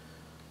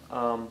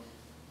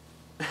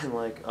 And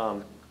like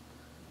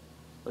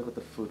with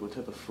the food, what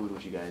type of food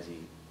would you guys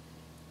eat?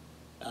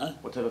 Huh?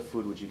 What type of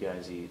food would you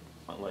guys eat,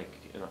 like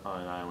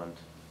on an island?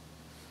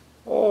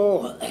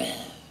 Oh,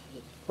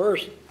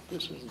 first,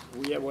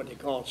 we have what they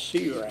call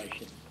sea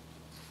ration.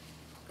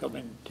 Come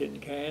in tin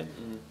cans.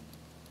 Mm-hmm.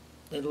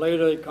 Then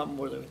later they come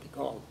with what they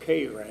call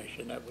K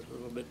ration. That was a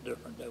little bit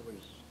different. That was,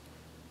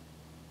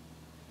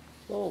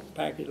 well,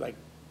 packaged like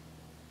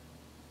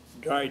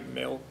dried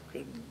milk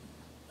and,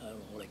 I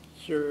don't know, like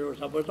cereal or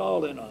something. It was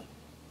all in a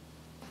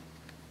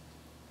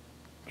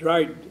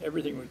dried,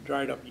 everything was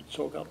dried up. You'd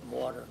soak up in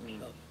water and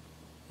stuff.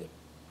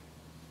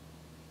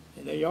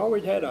 And they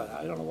always had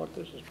I don't know what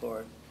this is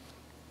for,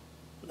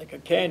 like a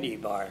candy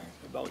bar,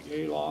 about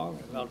yay long,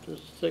 about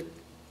this thick.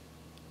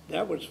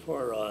 That was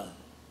for,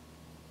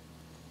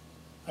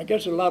 I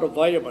guess, a lot of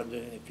vitamins.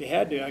 And if you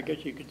had to, I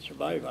guess you could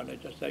survive on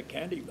it, just that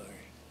candy bar.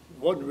 It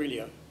wasn't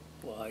really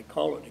well, I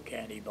call it a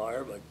candy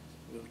bar, but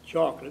it was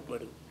chocolate,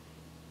 but it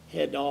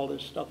had all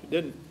this stuff. It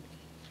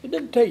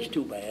didn't taste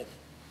too bad.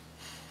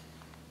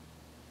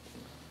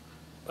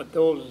 But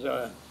those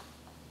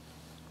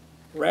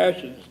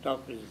ration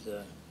stuff is,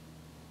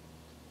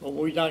 when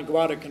we was on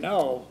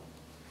Guadalcanal,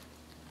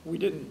 we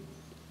didn't,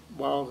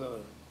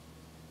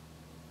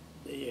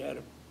 they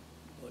had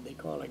what they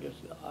call, I guess,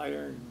 the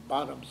iron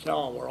bottom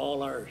cell where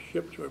all our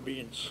ships were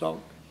being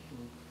sunk.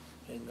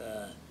 And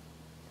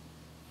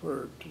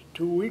for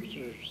 2 weeks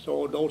or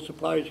so, those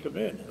supplies come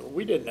in.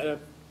 We didn't have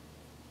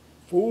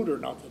food or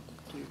nothing.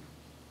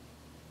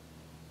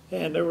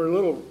 And there were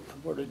little,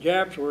 where the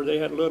Japs were, they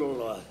had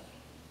little,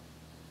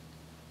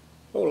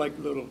 like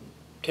little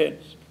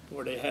tents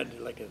where they had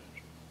like a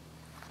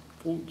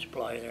food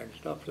supply there and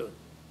stuff. So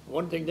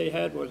one thing they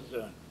had was,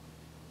 I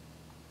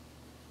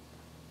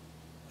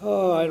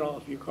don't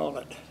know if you call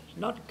it, it's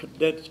not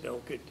condensed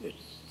milk,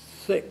 it's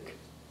thick.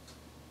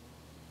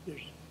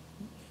 There's,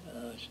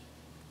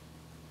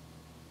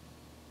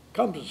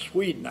 comes in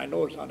Sweden, I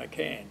know it's on the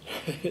cans.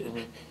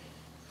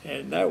 Mm-hmm.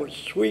 And that was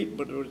sweet,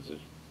 but it was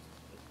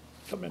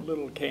come in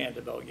little cans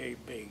about yay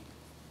big.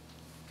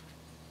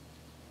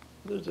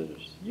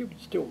 You can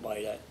still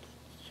buy that,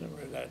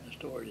 similar to that in the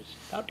store. It's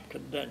not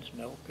condensed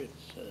milk,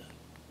 it's...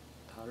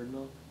 Powdered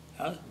milk?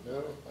 Huh?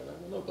 No, I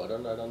don't know, but I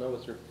don't know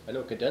if there, I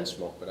know condensed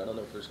milk, but I don't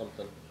know if there's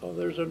something. Oh,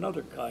 there's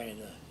another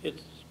kind.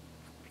 It's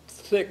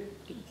thick.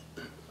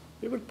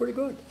 It was pretty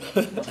good.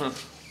 That's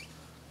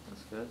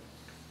good.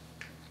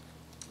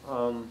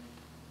 Let's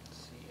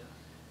see.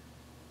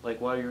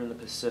 Like while you were in the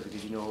Pacific,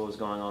 did you know what was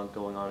going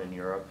on in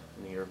Europe,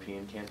 in the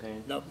European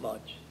campaign? Not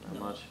much. Not no.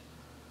 much.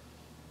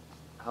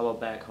 How about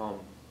back home?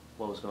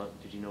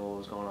 Did you know what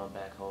was going on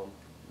back home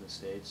in the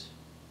States?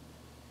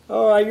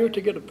 Oh, I used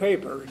to get a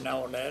paper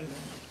now and then,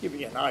 give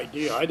you an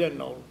idea. I didn't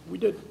know, we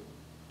didn't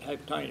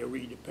have time to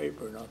read the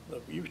paper enough,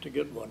 but we used to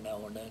get one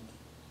now and then.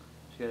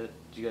 Did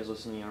you guys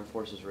listen to the Armed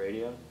Forces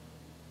radio?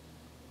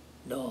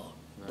 No,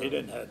 they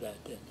didn't have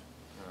that then.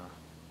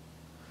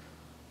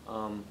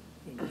 No.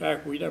 In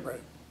fact, I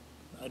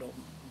don't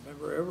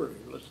remember ever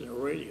listening to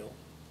radio.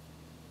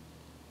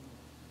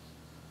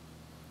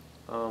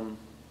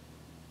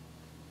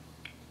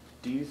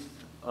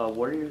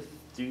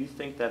 Do you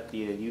think that the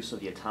use of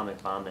the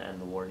atomic bomb to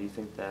end the war, do you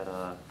think that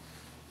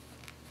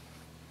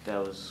that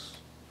was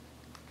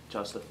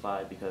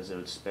justified because it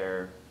would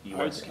spare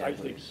U.S. I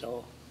casualties? think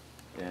so.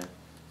 Yeah.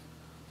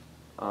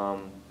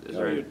 To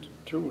tell you the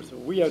truth,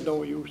 we had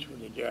no use for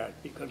the Jack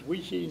because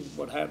we seen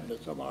what happened to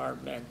some of our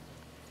men.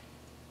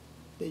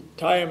 They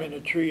tie them in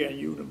a tree and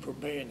use them for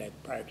bayonet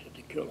practice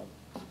to kill them.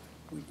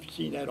 We've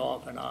seen that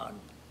off and on.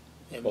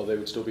 And Well, they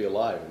would still be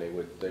alive, and they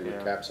would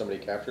Yeah. somebody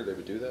captured, they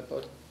would do that,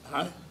 Bud?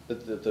 huh?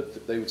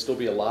 They would still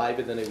be alive,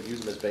 and then they would use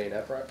them as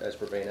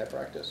for bayonet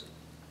practice?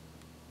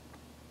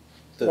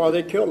 Well,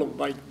 they killed them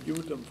by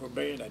using them for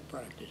bayonet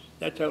practice.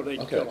 That's how they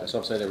Okay, kill them. that's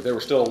what I'm saying, they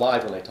were still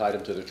alive when they tied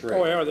them to the tree.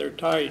 Oh, yeah, they're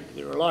tied,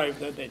 they're alive,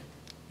 then they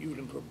use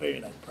them for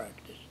bayonet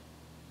practice.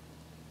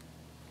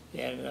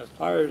 And as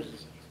far as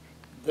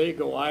they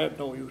go, I have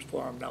no use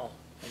for them now.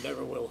 I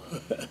never will.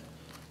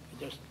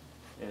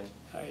 Yeah.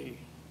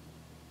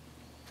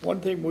 One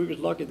thing, we was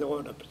lucky though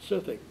in the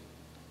Pacific,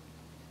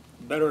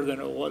 better than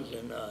it was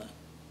in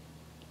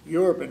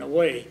Europe in a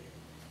way.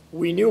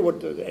 We knew what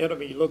the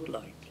enemy looked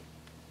like.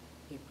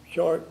 They were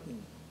short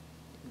and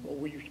what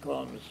we used to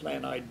call them the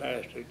slant-eyed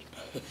bastards.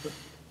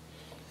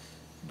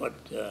 But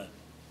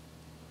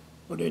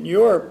in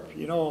Europe,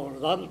 you know, a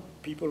lot of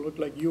people look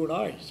like you and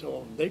I,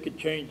 so they could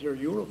change their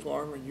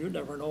uniform and you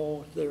never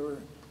know if they were,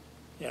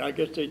 and I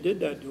guess they did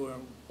that to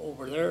them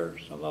over there.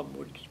 Some of them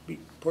would speak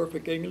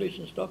perfect English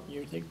and stuff, and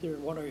you think they're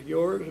one of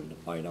yours, and to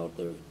find out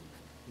they're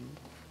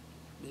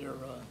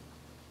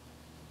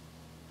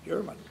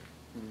German.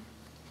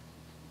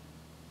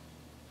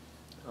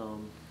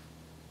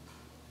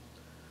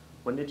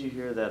 When did you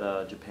hear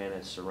that Japan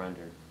had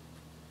surrendered?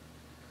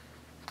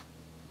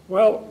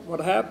 Well, what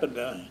happened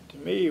to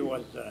me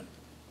was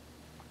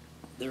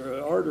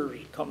their orders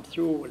come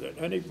through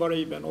that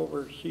anybody been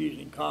overseas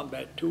in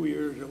combat 2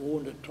 years or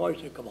wounded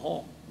twice to come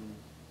home.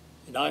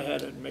 And I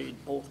had it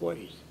made both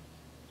ways.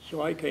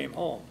 So I came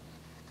home.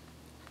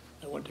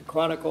 I went to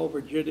Quantico,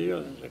 Virginia,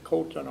 as a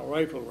coach on a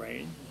rifle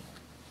range.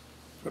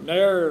 From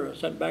there, I was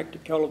sent back to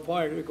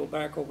California to go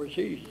back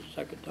overseas the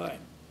second time.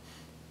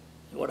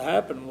 And what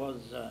happened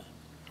was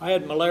I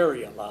had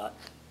malaria a lot.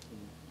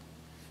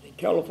 In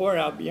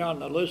California, I'd be on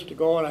the list to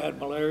go, and I had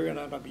malaria, and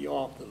then I'd be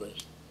off the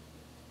list.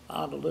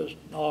 On the list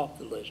and off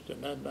the list.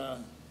 And then,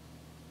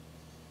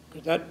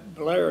 because that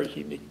malaria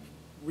seemed to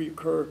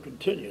reoccur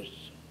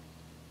continuous.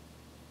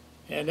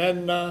 And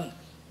then the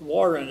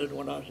war ended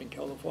when I was in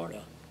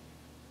California.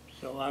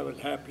 So I was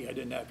happy I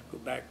didn't have to go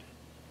back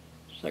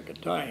the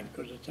second time,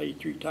 because it's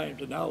 3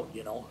 times an out,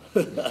 you know.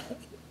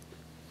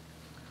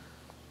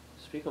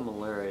 Speaking of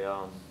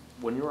malaria,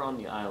 when you were on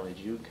the island,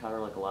 did you encounter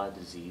like a lot of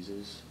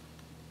diseases,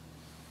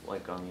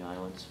 like on the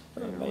islands?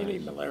 Mainly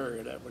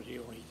malaria, that was the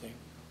only thing.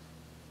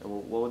 And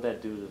what would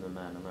that do to the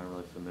men? I'm not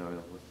really familiar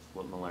with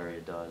what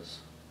malaria does.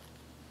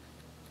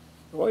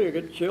 Well, you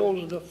get chills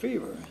and a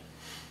fever.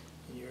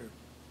 You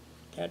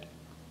can't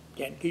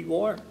keep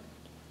warm.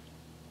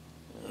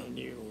 And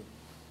you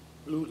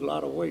lose a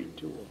lot of weight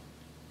too.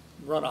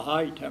 Run a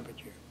high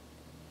temperature.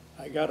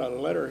 I got a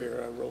letter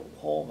here I wrote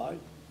home.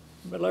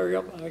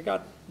 Malaria, I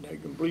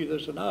can believe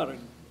this or not,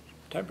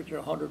 temperature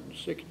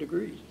 106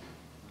 degrees.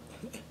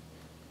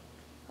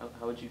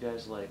 How would you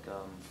guys like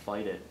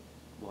fight it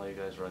while you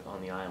guys were like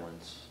on the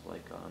islands,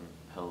 like on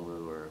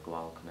Peleliu or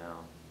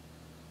Guadalcanal?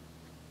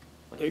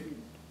 Like, They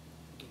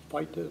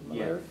fight the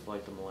malaria? Yeah,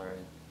 fight the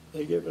malaria.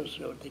 They give us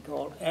what they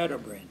call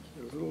Adabrin,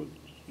 a little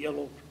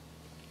yellow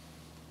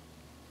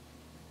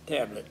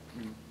tablet.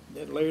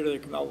 Then later they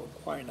come out with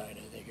quinine,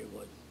 I think it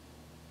was.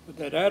 But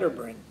that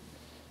Adabrin,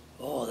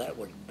 oh, that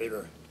was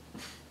bitter.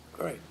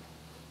 Great.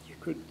 You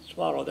could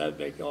swallow that,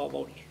 make you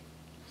almost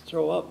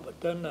throw up. But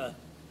then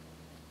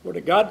when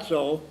it got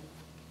so,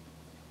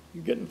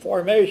 you get in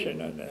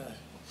formation, and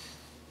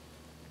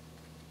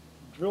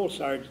drill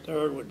sergeant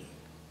there would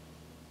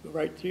go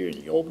right through, and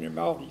you open your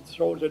mouth, he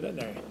throws it in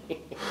there.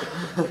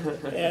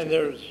 And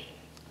there's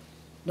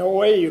no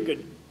way you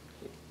could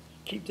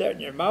keep that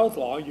in your mouth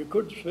long. You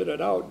could spit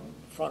it out in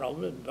front of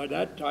them, and by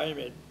that time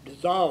it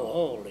dissolved.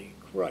 Holy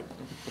crud.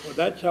 Well,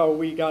 that's how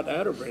we got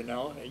Atterbury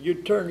now. And you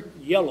turn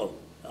yellow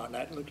on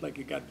that. It looks like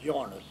you got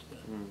jaundice.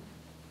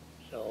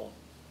 So.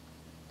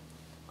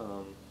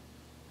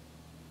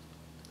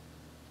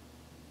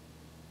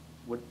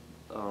 What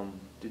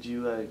did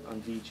you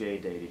on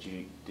VJ Day?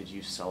 Did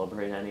you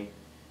celebrate any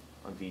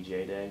on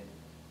VJ Day?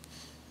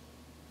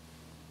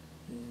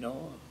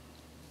 No.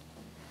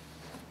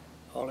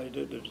 All I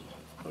did is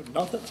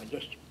nothing. I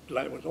just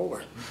glad it was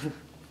over.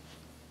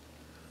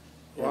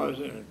 Well, I was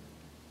in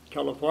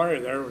California.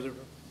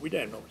 We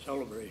didn't have no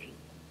celebration.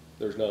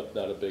 There's not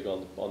a big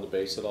on the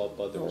base at all,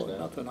 Bud? There was No, not?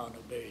 nothing on the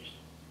base.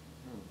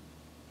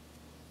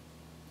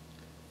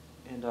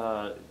 And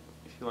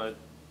if you want,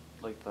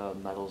 like the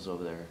medals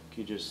over there,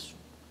 could you just,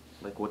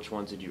 like, which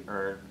ones did you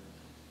earn?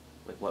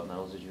 Like, what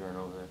medals did you earn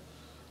over there?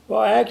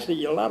 Well,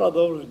 actually, a lot of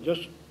those are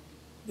just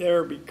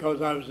there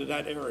because I was in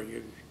that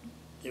area.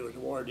 It was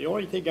war. The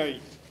only thing I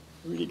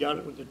really got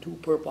it was the 2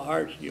 Purple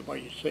Hearts. You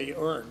might say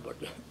earned, but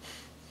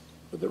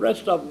the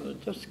rest of them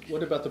just.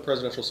 What about the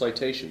presidential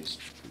citations?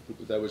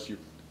 That was you.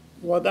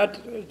 Well, that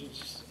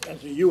is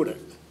as a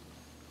unit.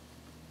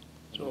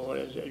 So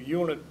as a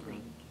unit,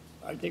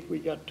 I think we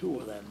got 2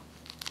 of them.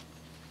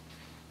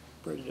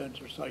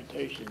 Presidential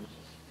citations.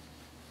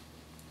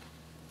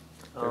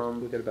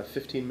 We've got about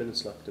 15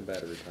 minutes left in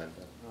battery time,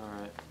 Bud. All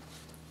right,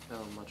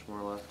 not much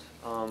more left.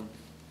 Are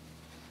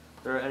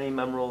there any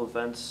memorable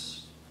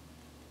events,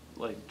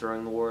 like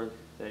during the war,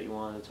 that you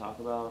wanted to talk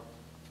about?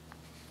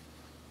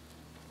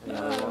 Any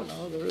other ones?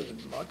 No, there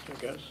isn't much, I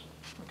guess.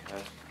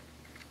 Okay.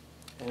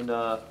 And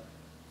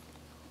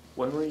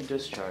when were you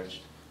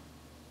discharged?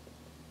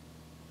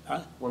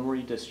 Huh? When were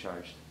you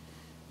discharged?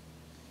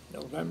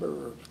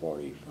 November of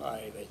 45, I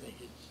think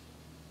it's,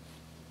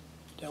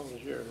 tells us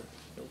here,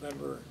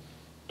 November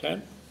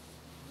 10th?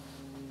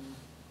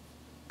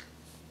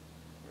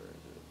 Where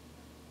is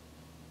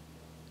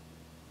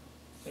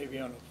it? Maybe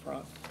on the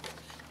front.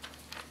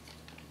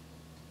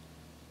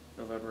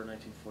 November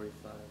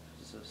 1945.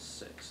 This is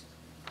the 6th.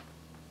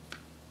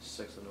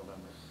 6th of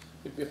November.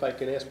 If I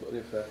can ask,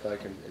 if I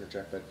can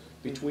interject, but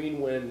between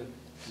when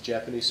the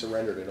Japanese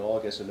surrendered in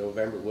August and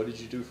November, what did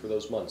you do for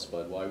those months,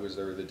 Bud? Why was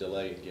there the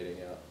delay in getting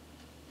out?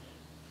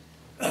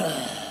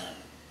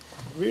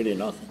 Really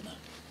nothing.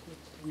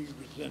 We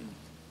was in,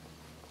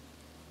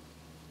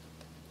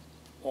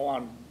 we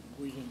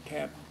was in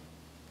Camp,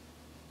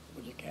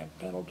 was it Camp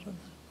Pendleton?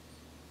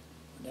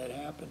 When that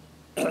happened.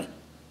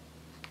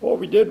 What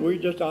we did, we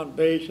just on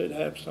base, they'd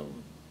have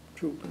some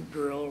troop and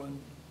drill, and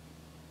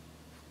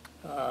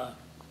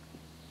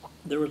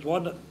there was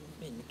one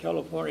in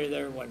California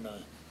there when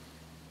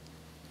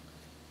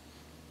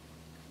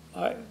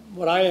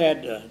what I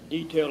had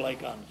detail,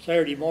 like on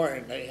Saturday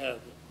morning, they have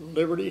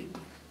Liberty.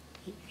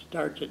 It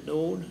starts at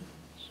noon,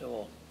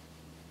 so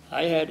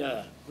I had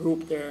a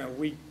group there, and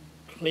we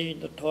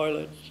cleaned the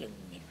toilets and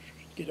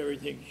get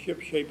everything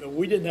ship shape, and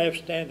we didn't have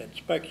stand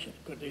inspection,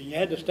 because you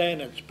had to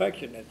stand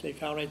inspection. If they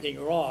found anything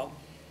wrong,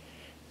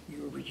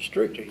 you were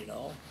restricted, you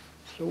know.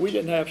 So we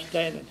didn't have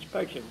stand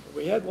inspection. But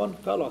we had one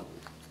fellow,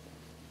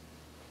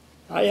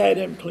 I had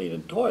him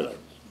cleaning toilets,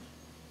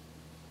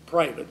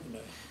 private in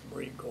the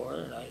Marine Corps,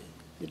 and I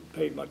didn't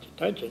pay much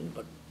attention,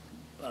 but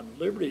on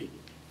Liberty,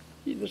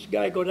 this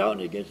guy goes out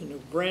and he gets in a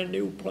brand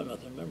new Plymouth,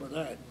 I remember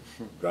that,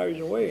 drives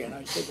away, and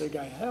I said to the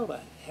guy, how the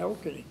hell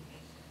could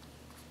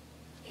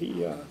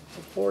he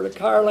afford a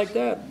car like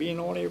that, being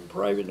only a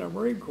private in the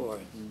Marine Corps?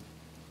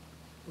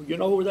 Well, you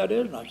know who that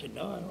is? And I said,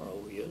 no, I don't know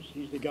who he is.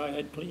 He's the guy who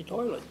had clean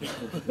toilets.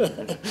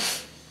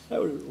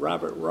 That was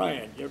Robert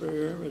Ryan. You ever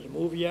hear him as a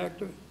movie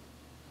actor?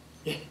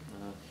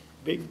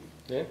 Big.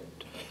 Yeah.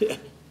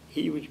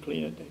 He was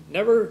cleaning things.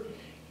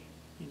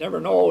 You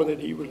never know that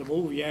he was a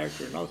movie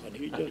actor or nothing.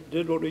 He just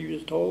did what he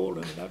was told,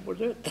 and that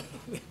was it.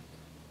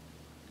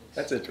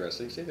 That's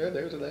interesting. See,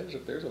 there's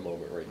a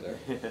moment right there.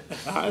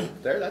 I-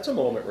 That's a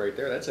moment right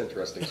there. That's an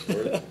interesting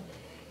story.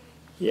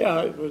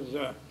 Yeah, it was,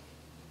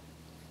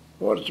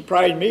 well, it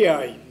surprised me,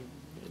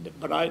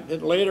 but I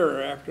then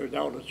later, after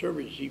out of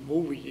service, see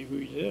movies he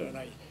was in,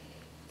 and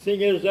thing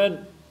is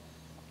then,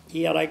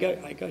 I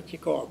got you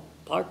called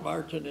pock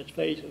marks in his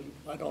face,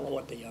 I don't know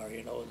what they are,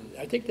 you know.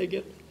 I think they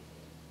get,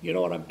 you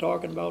know what I'm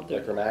talking about?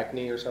 Like from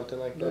acne or something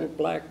like Little that?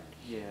 black,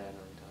 Yeah, I know what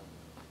you're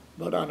talking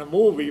but on a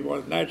movie,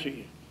 well,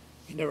 naturally,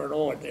 you never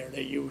know it there.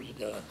 They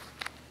used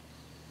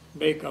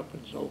makeup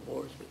and so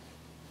forth.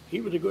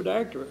 He was a good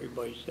actor,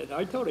 everybody said.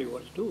 I thought he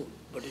was too.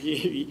 But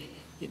in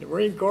the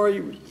Marine Corps,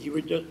 he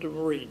was just a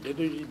Marine. Did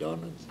as he done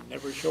and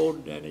never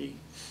showed any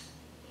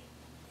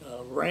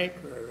rank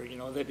or, you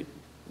know,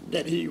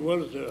 that he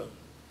was,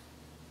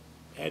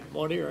 had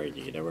money or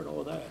anything. You never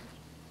know that.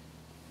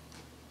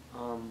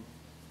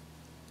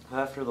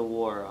 After the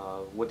war,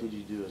 what did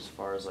you do as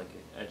far as like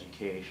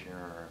education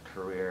or a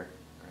career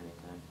or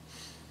anything?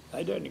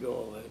 I didn't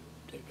go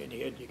take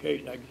any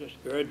education. I just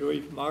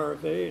graduated from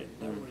RFA and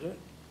that was it.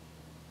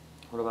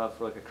 What about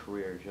for like a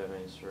career? Did you have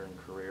any certain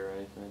career or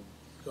anything?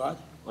 What?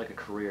 Like a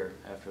career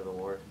after the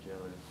war? Did you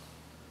have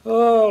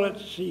Oh,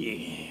 let's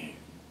see.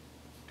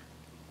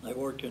 I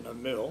worked in a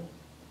mill.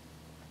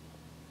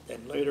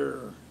 Then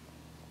later,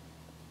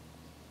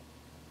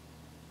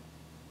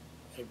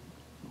 I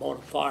bought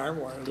a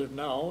farm where I live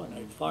now, and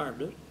I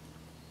farmed it.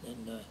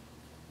 And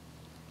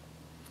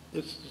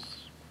this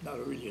is not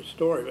really a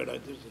story,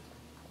 but this is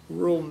a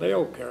rural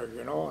mail carrier,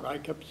 you know, and I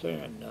kept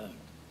saying to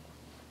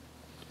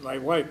my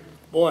wife,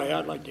 boy,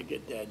 I'd like to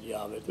get that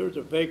job. If there's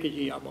a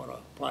vacancy, I'm going to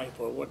apply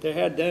for it. What they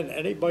had then,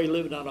 anybody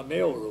living on a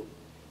mail route,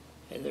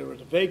 and there was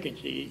a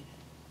vacancy,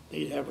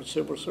 they'd have a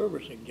civil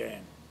service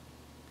exam.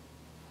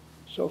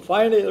 So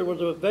finally there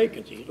was a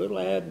vacancy, little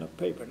ad in the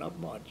paper, not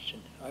much.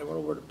 And I went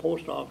over to the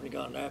post office and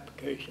got an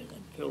application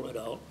and filled it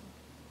out.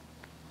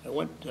 I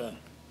went to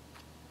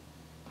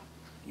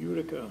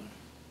Utica,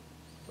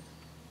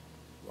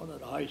 one of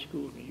the high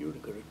schools in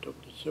Utica that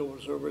took the civil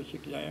service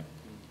exam.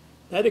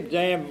 That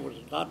exam was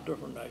a lot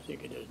different than I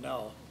think it is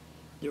now.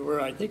 There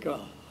were, I think,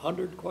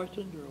 100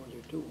 questions, or was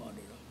there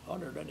 200?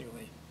 100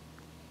 anyway.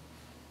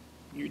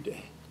 You'd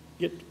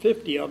get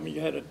 50 of them, you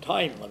had a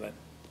time limit.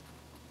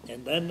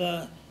 And then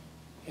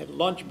at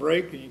lunch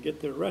break, and you get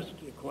the rest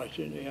of the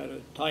questions, you had a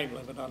time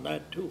limit on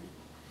that too.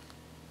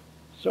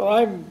 So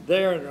I'm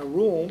there in a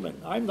room,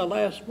 and I'm the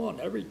last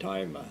one. Every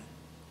time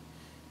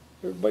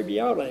everybody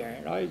be out of there,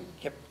 and I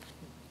kept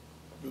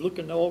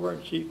looking over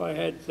and see if I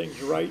had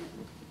things right.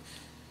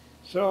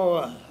 So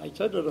I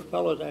said to the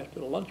fellows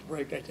after the lunch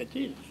break, I said,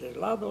 Jesus, a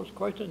lot of those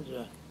questions,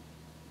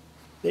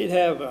 they'd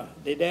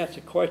ask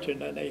a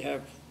question and they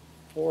have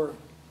 4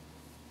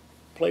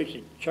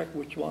 places, check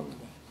which one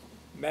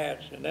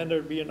matched, and then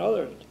there'd be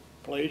another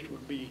place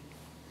would be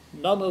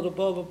none of the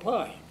above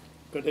apply,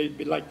 because they'd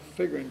be like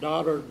figuring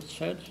dollars and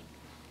cents.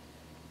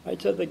 I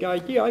said to the guy,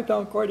 gee, I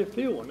found quite a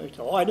few. And they said,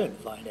 oh, I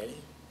didn't find any.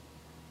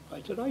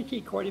 I said, I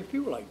see quite a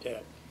few like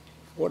that.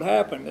 What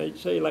happened, they'd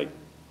say, like,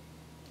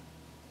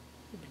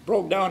 it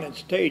broke down in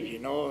stage, you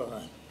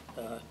know.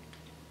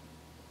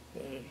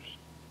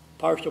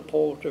 Parcel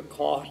poles to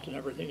cost and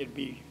everything, it'd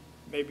be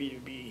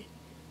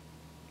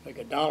like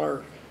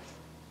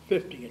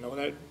 $1.50, you know,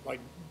 that might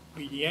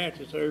be the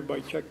answer, so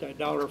everybody checked that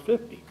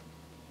 $1.50.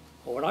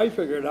 Well, when I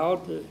figured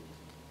out, it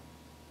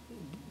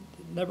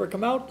never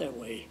come out that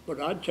way, but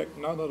I'd check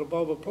none of the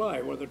above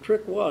apply. Well, the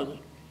trick was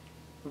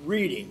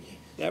reading.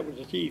 That was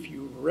the key, if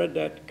you read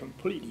that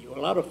completely. A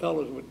lot of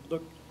fellows would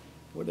look,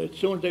 as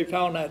soon as they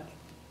found that,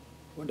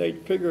 when they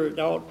figured it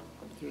out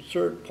to a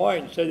certain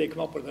point, say they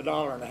come up with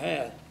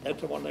 $1.50,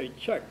 that's the one they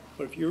checked.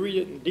 But if you read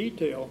it in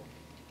detail,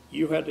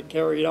 you had to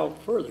carry it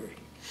out further.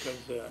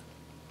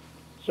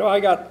 So I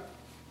got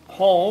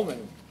home,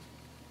 and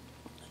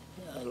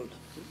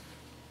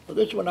well,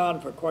 this went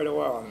on for quite a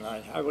while. And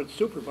I was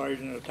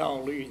supervisor in the town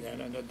of Leland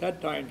then, and at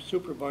that time,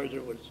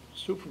 supervisor was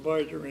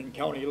supervisor and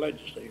county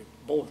legislature.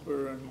 Both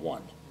were in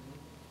one.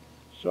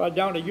 So I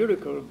down at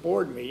Utica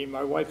board meeting,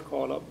 my wife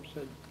called up and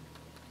said,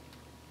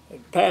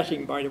 and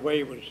passing, by the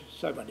way, was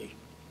 70.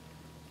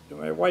 So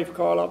my wife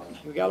called up,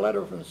 we got a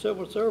letter from the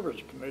Civil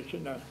Service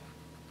Commission.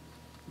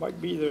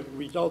 Might be the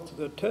result of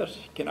the test.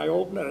 Can I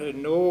open it? I said,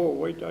 no,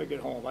 wait till I get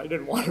home. I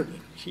didn't want her to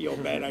see how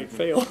bad I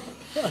failed.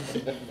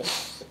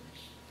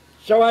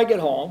 So I get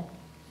home,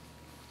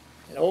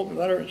 and I open the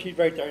letter, and she's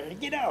right there. I said,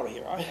 get out of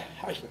here.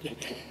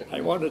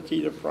 I wanted to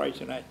see the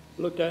price, and I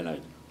looked at it, and I,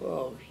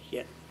 oh,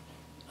 shit.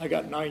 I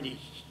got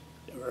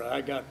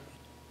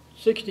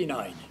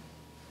 69.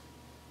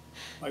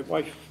 My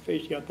wife's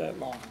face got that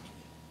long.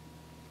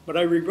 But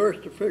I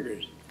reversed the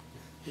figures.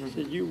 He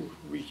said, you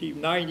received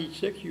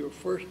 96, you were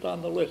first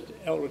on the list,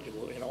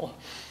 eligible, you know.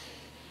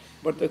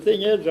 But the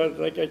thing is,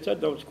 like I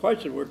said, those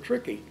questions were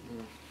tricky.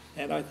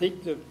 And I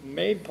think the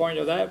main point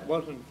of that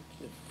wasn't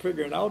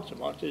figuring out so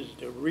much, is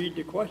to read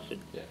the question.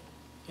 Yeah.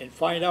 And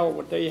find out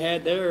what they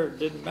had there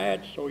didn't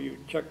match, so you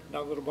check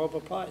none of the above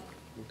applied.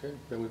 Okay,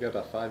 then we've got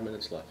about 5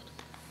 minutes left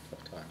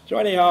of time. So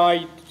anyhow,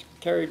 I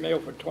carried mail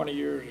for 20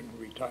 years and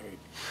retired.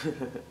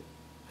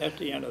 That's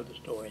the end of the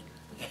story.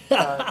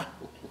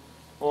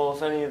 Well,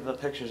 if any of the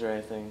pictures or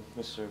anything,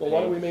 Mr. Well,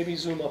 why don't we Paine, maybe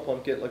zoom up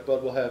on,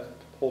 Bud will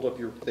hold up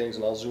your things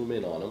and I'll zoom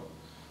in on them.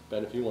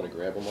 Ben, if you want to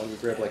grab them, why don't you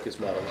grab like his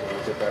medals and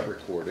we'll get that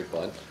recorded,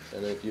 Bud.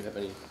 And then if you have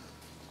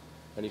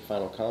any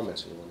final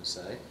comments you want to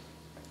say.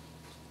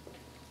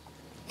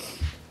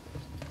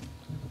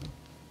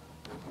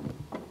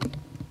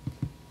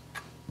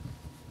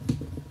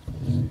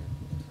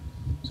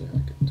 See how I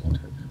get to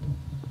turn.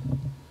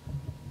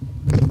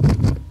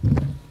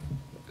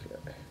 Okay.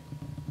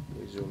 Let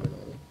me zoom in on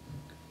it.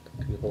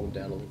 Can you hold them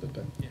down a little bit,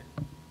 Ben? Yeah.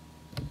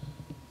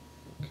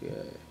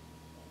 Okay.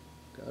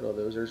 Got all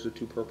those. There's the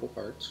 2 purple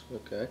hearts.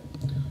 Okay.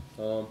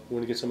 We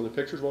want to get some of the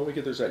pictures. Why don't we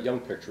get, there's that young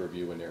picture of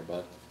you in there,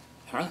 Bud.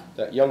 Huh?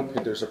 That young,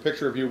 there's a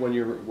picture of you when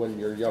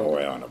you're young. Oh,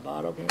 yeah, on the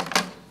bottom here.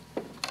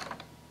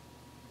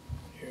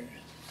 Here.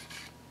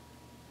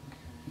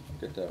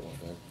 Get that one,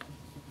 Ben.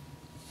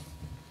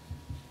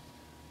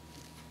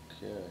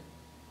 Okay.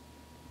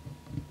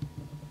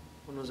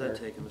 when was that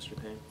taken,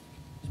 Mr. Paine?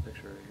 This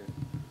picture right here.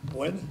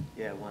 When?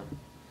 Yeah, when?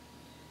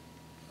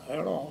 I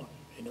don't know,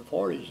 in the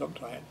 40s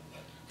sometime.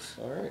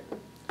 All right.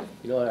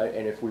 You know,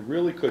 and if we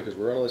really could, because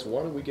we're on this,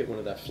 why don't we get one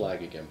of that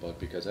flag again, Bud?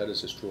 Because that is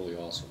just truly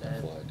awesome,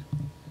 that flag.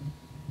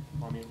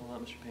 Want me to hold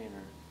up, Mr. Paine,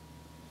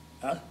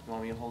 or? Huh?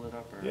 Want me to hold it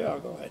up, or? Yeah,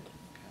 go ahead.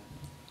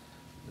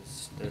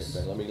 Okay. Okay,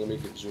 Ben, let me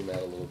zoom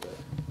out a little bit.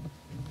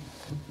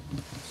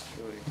 It's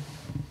truly,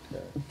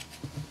 Okay.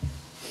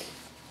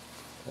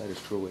 That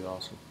is truly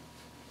awesome.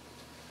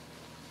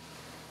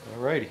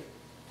 All righty.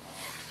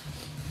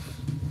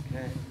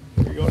 okay.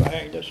 We're going to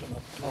hang this one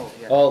up. Oh,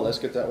 yeah. Oh, let's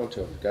get that one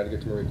too. Got to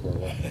get the Marine Corps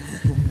one.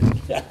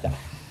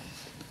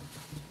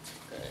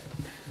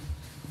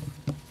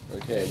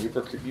 Okay,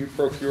 and you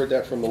procured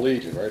that from the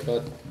Legion, right,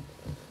 Bud?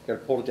 Got to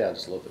pull it down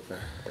just a little bit.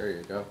 There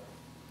you go.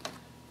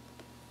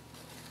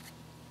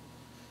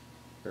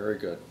 Very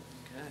good.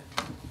 Okay.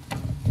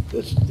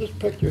 This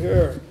picture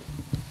here,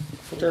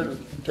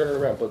 Turn it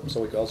around, Bud,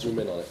 so I'll zoom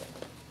in on it.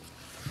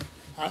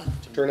 huh?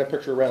 Turn that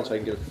picture around so I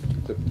can get a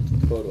good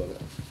photo of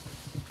it.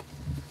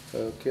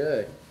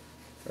 Okay.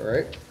 All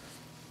right.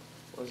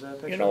 What was that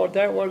picture? You know what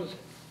that was?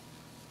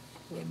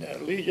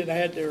 When Legion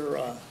had their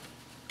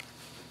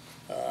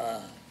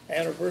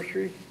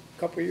anniversary a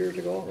couple of years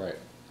ago. Right.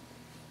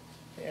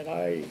 And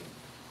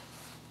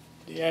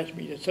they asked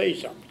me to say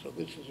something, so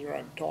this is where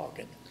I'm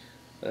talking.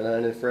 And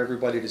then for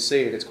everybody to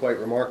see it, it's quite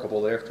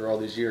remarkable that after all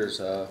these years,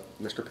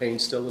 Mr.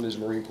 Paine's still in his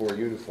Marine Corps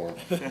uniform.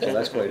 So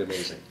that's quite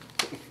amazing.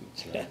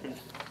 So, Okay.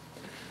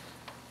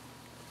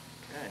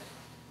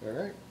 all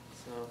right.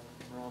 So,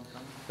 we're all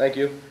done? Thank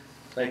you.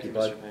 Thank you,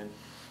 Bud. Mr. Paine.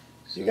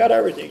 You got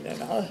everything then,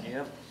 huh?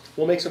 Yep.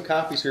 We'll make some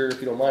copies here,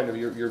 if you don't mind, of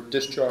your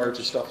discharge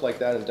and stuff like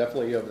that, and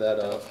definitely of that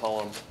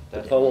Poem.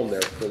 the poem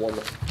there, the one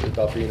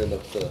about being in the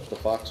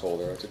foxhole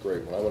there. That's a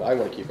great one. I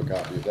want to keep a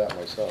copy of that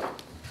myself.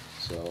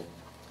 So,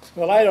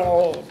 Well, I don't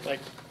know,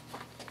 like,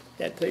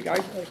 that thing, I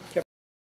kept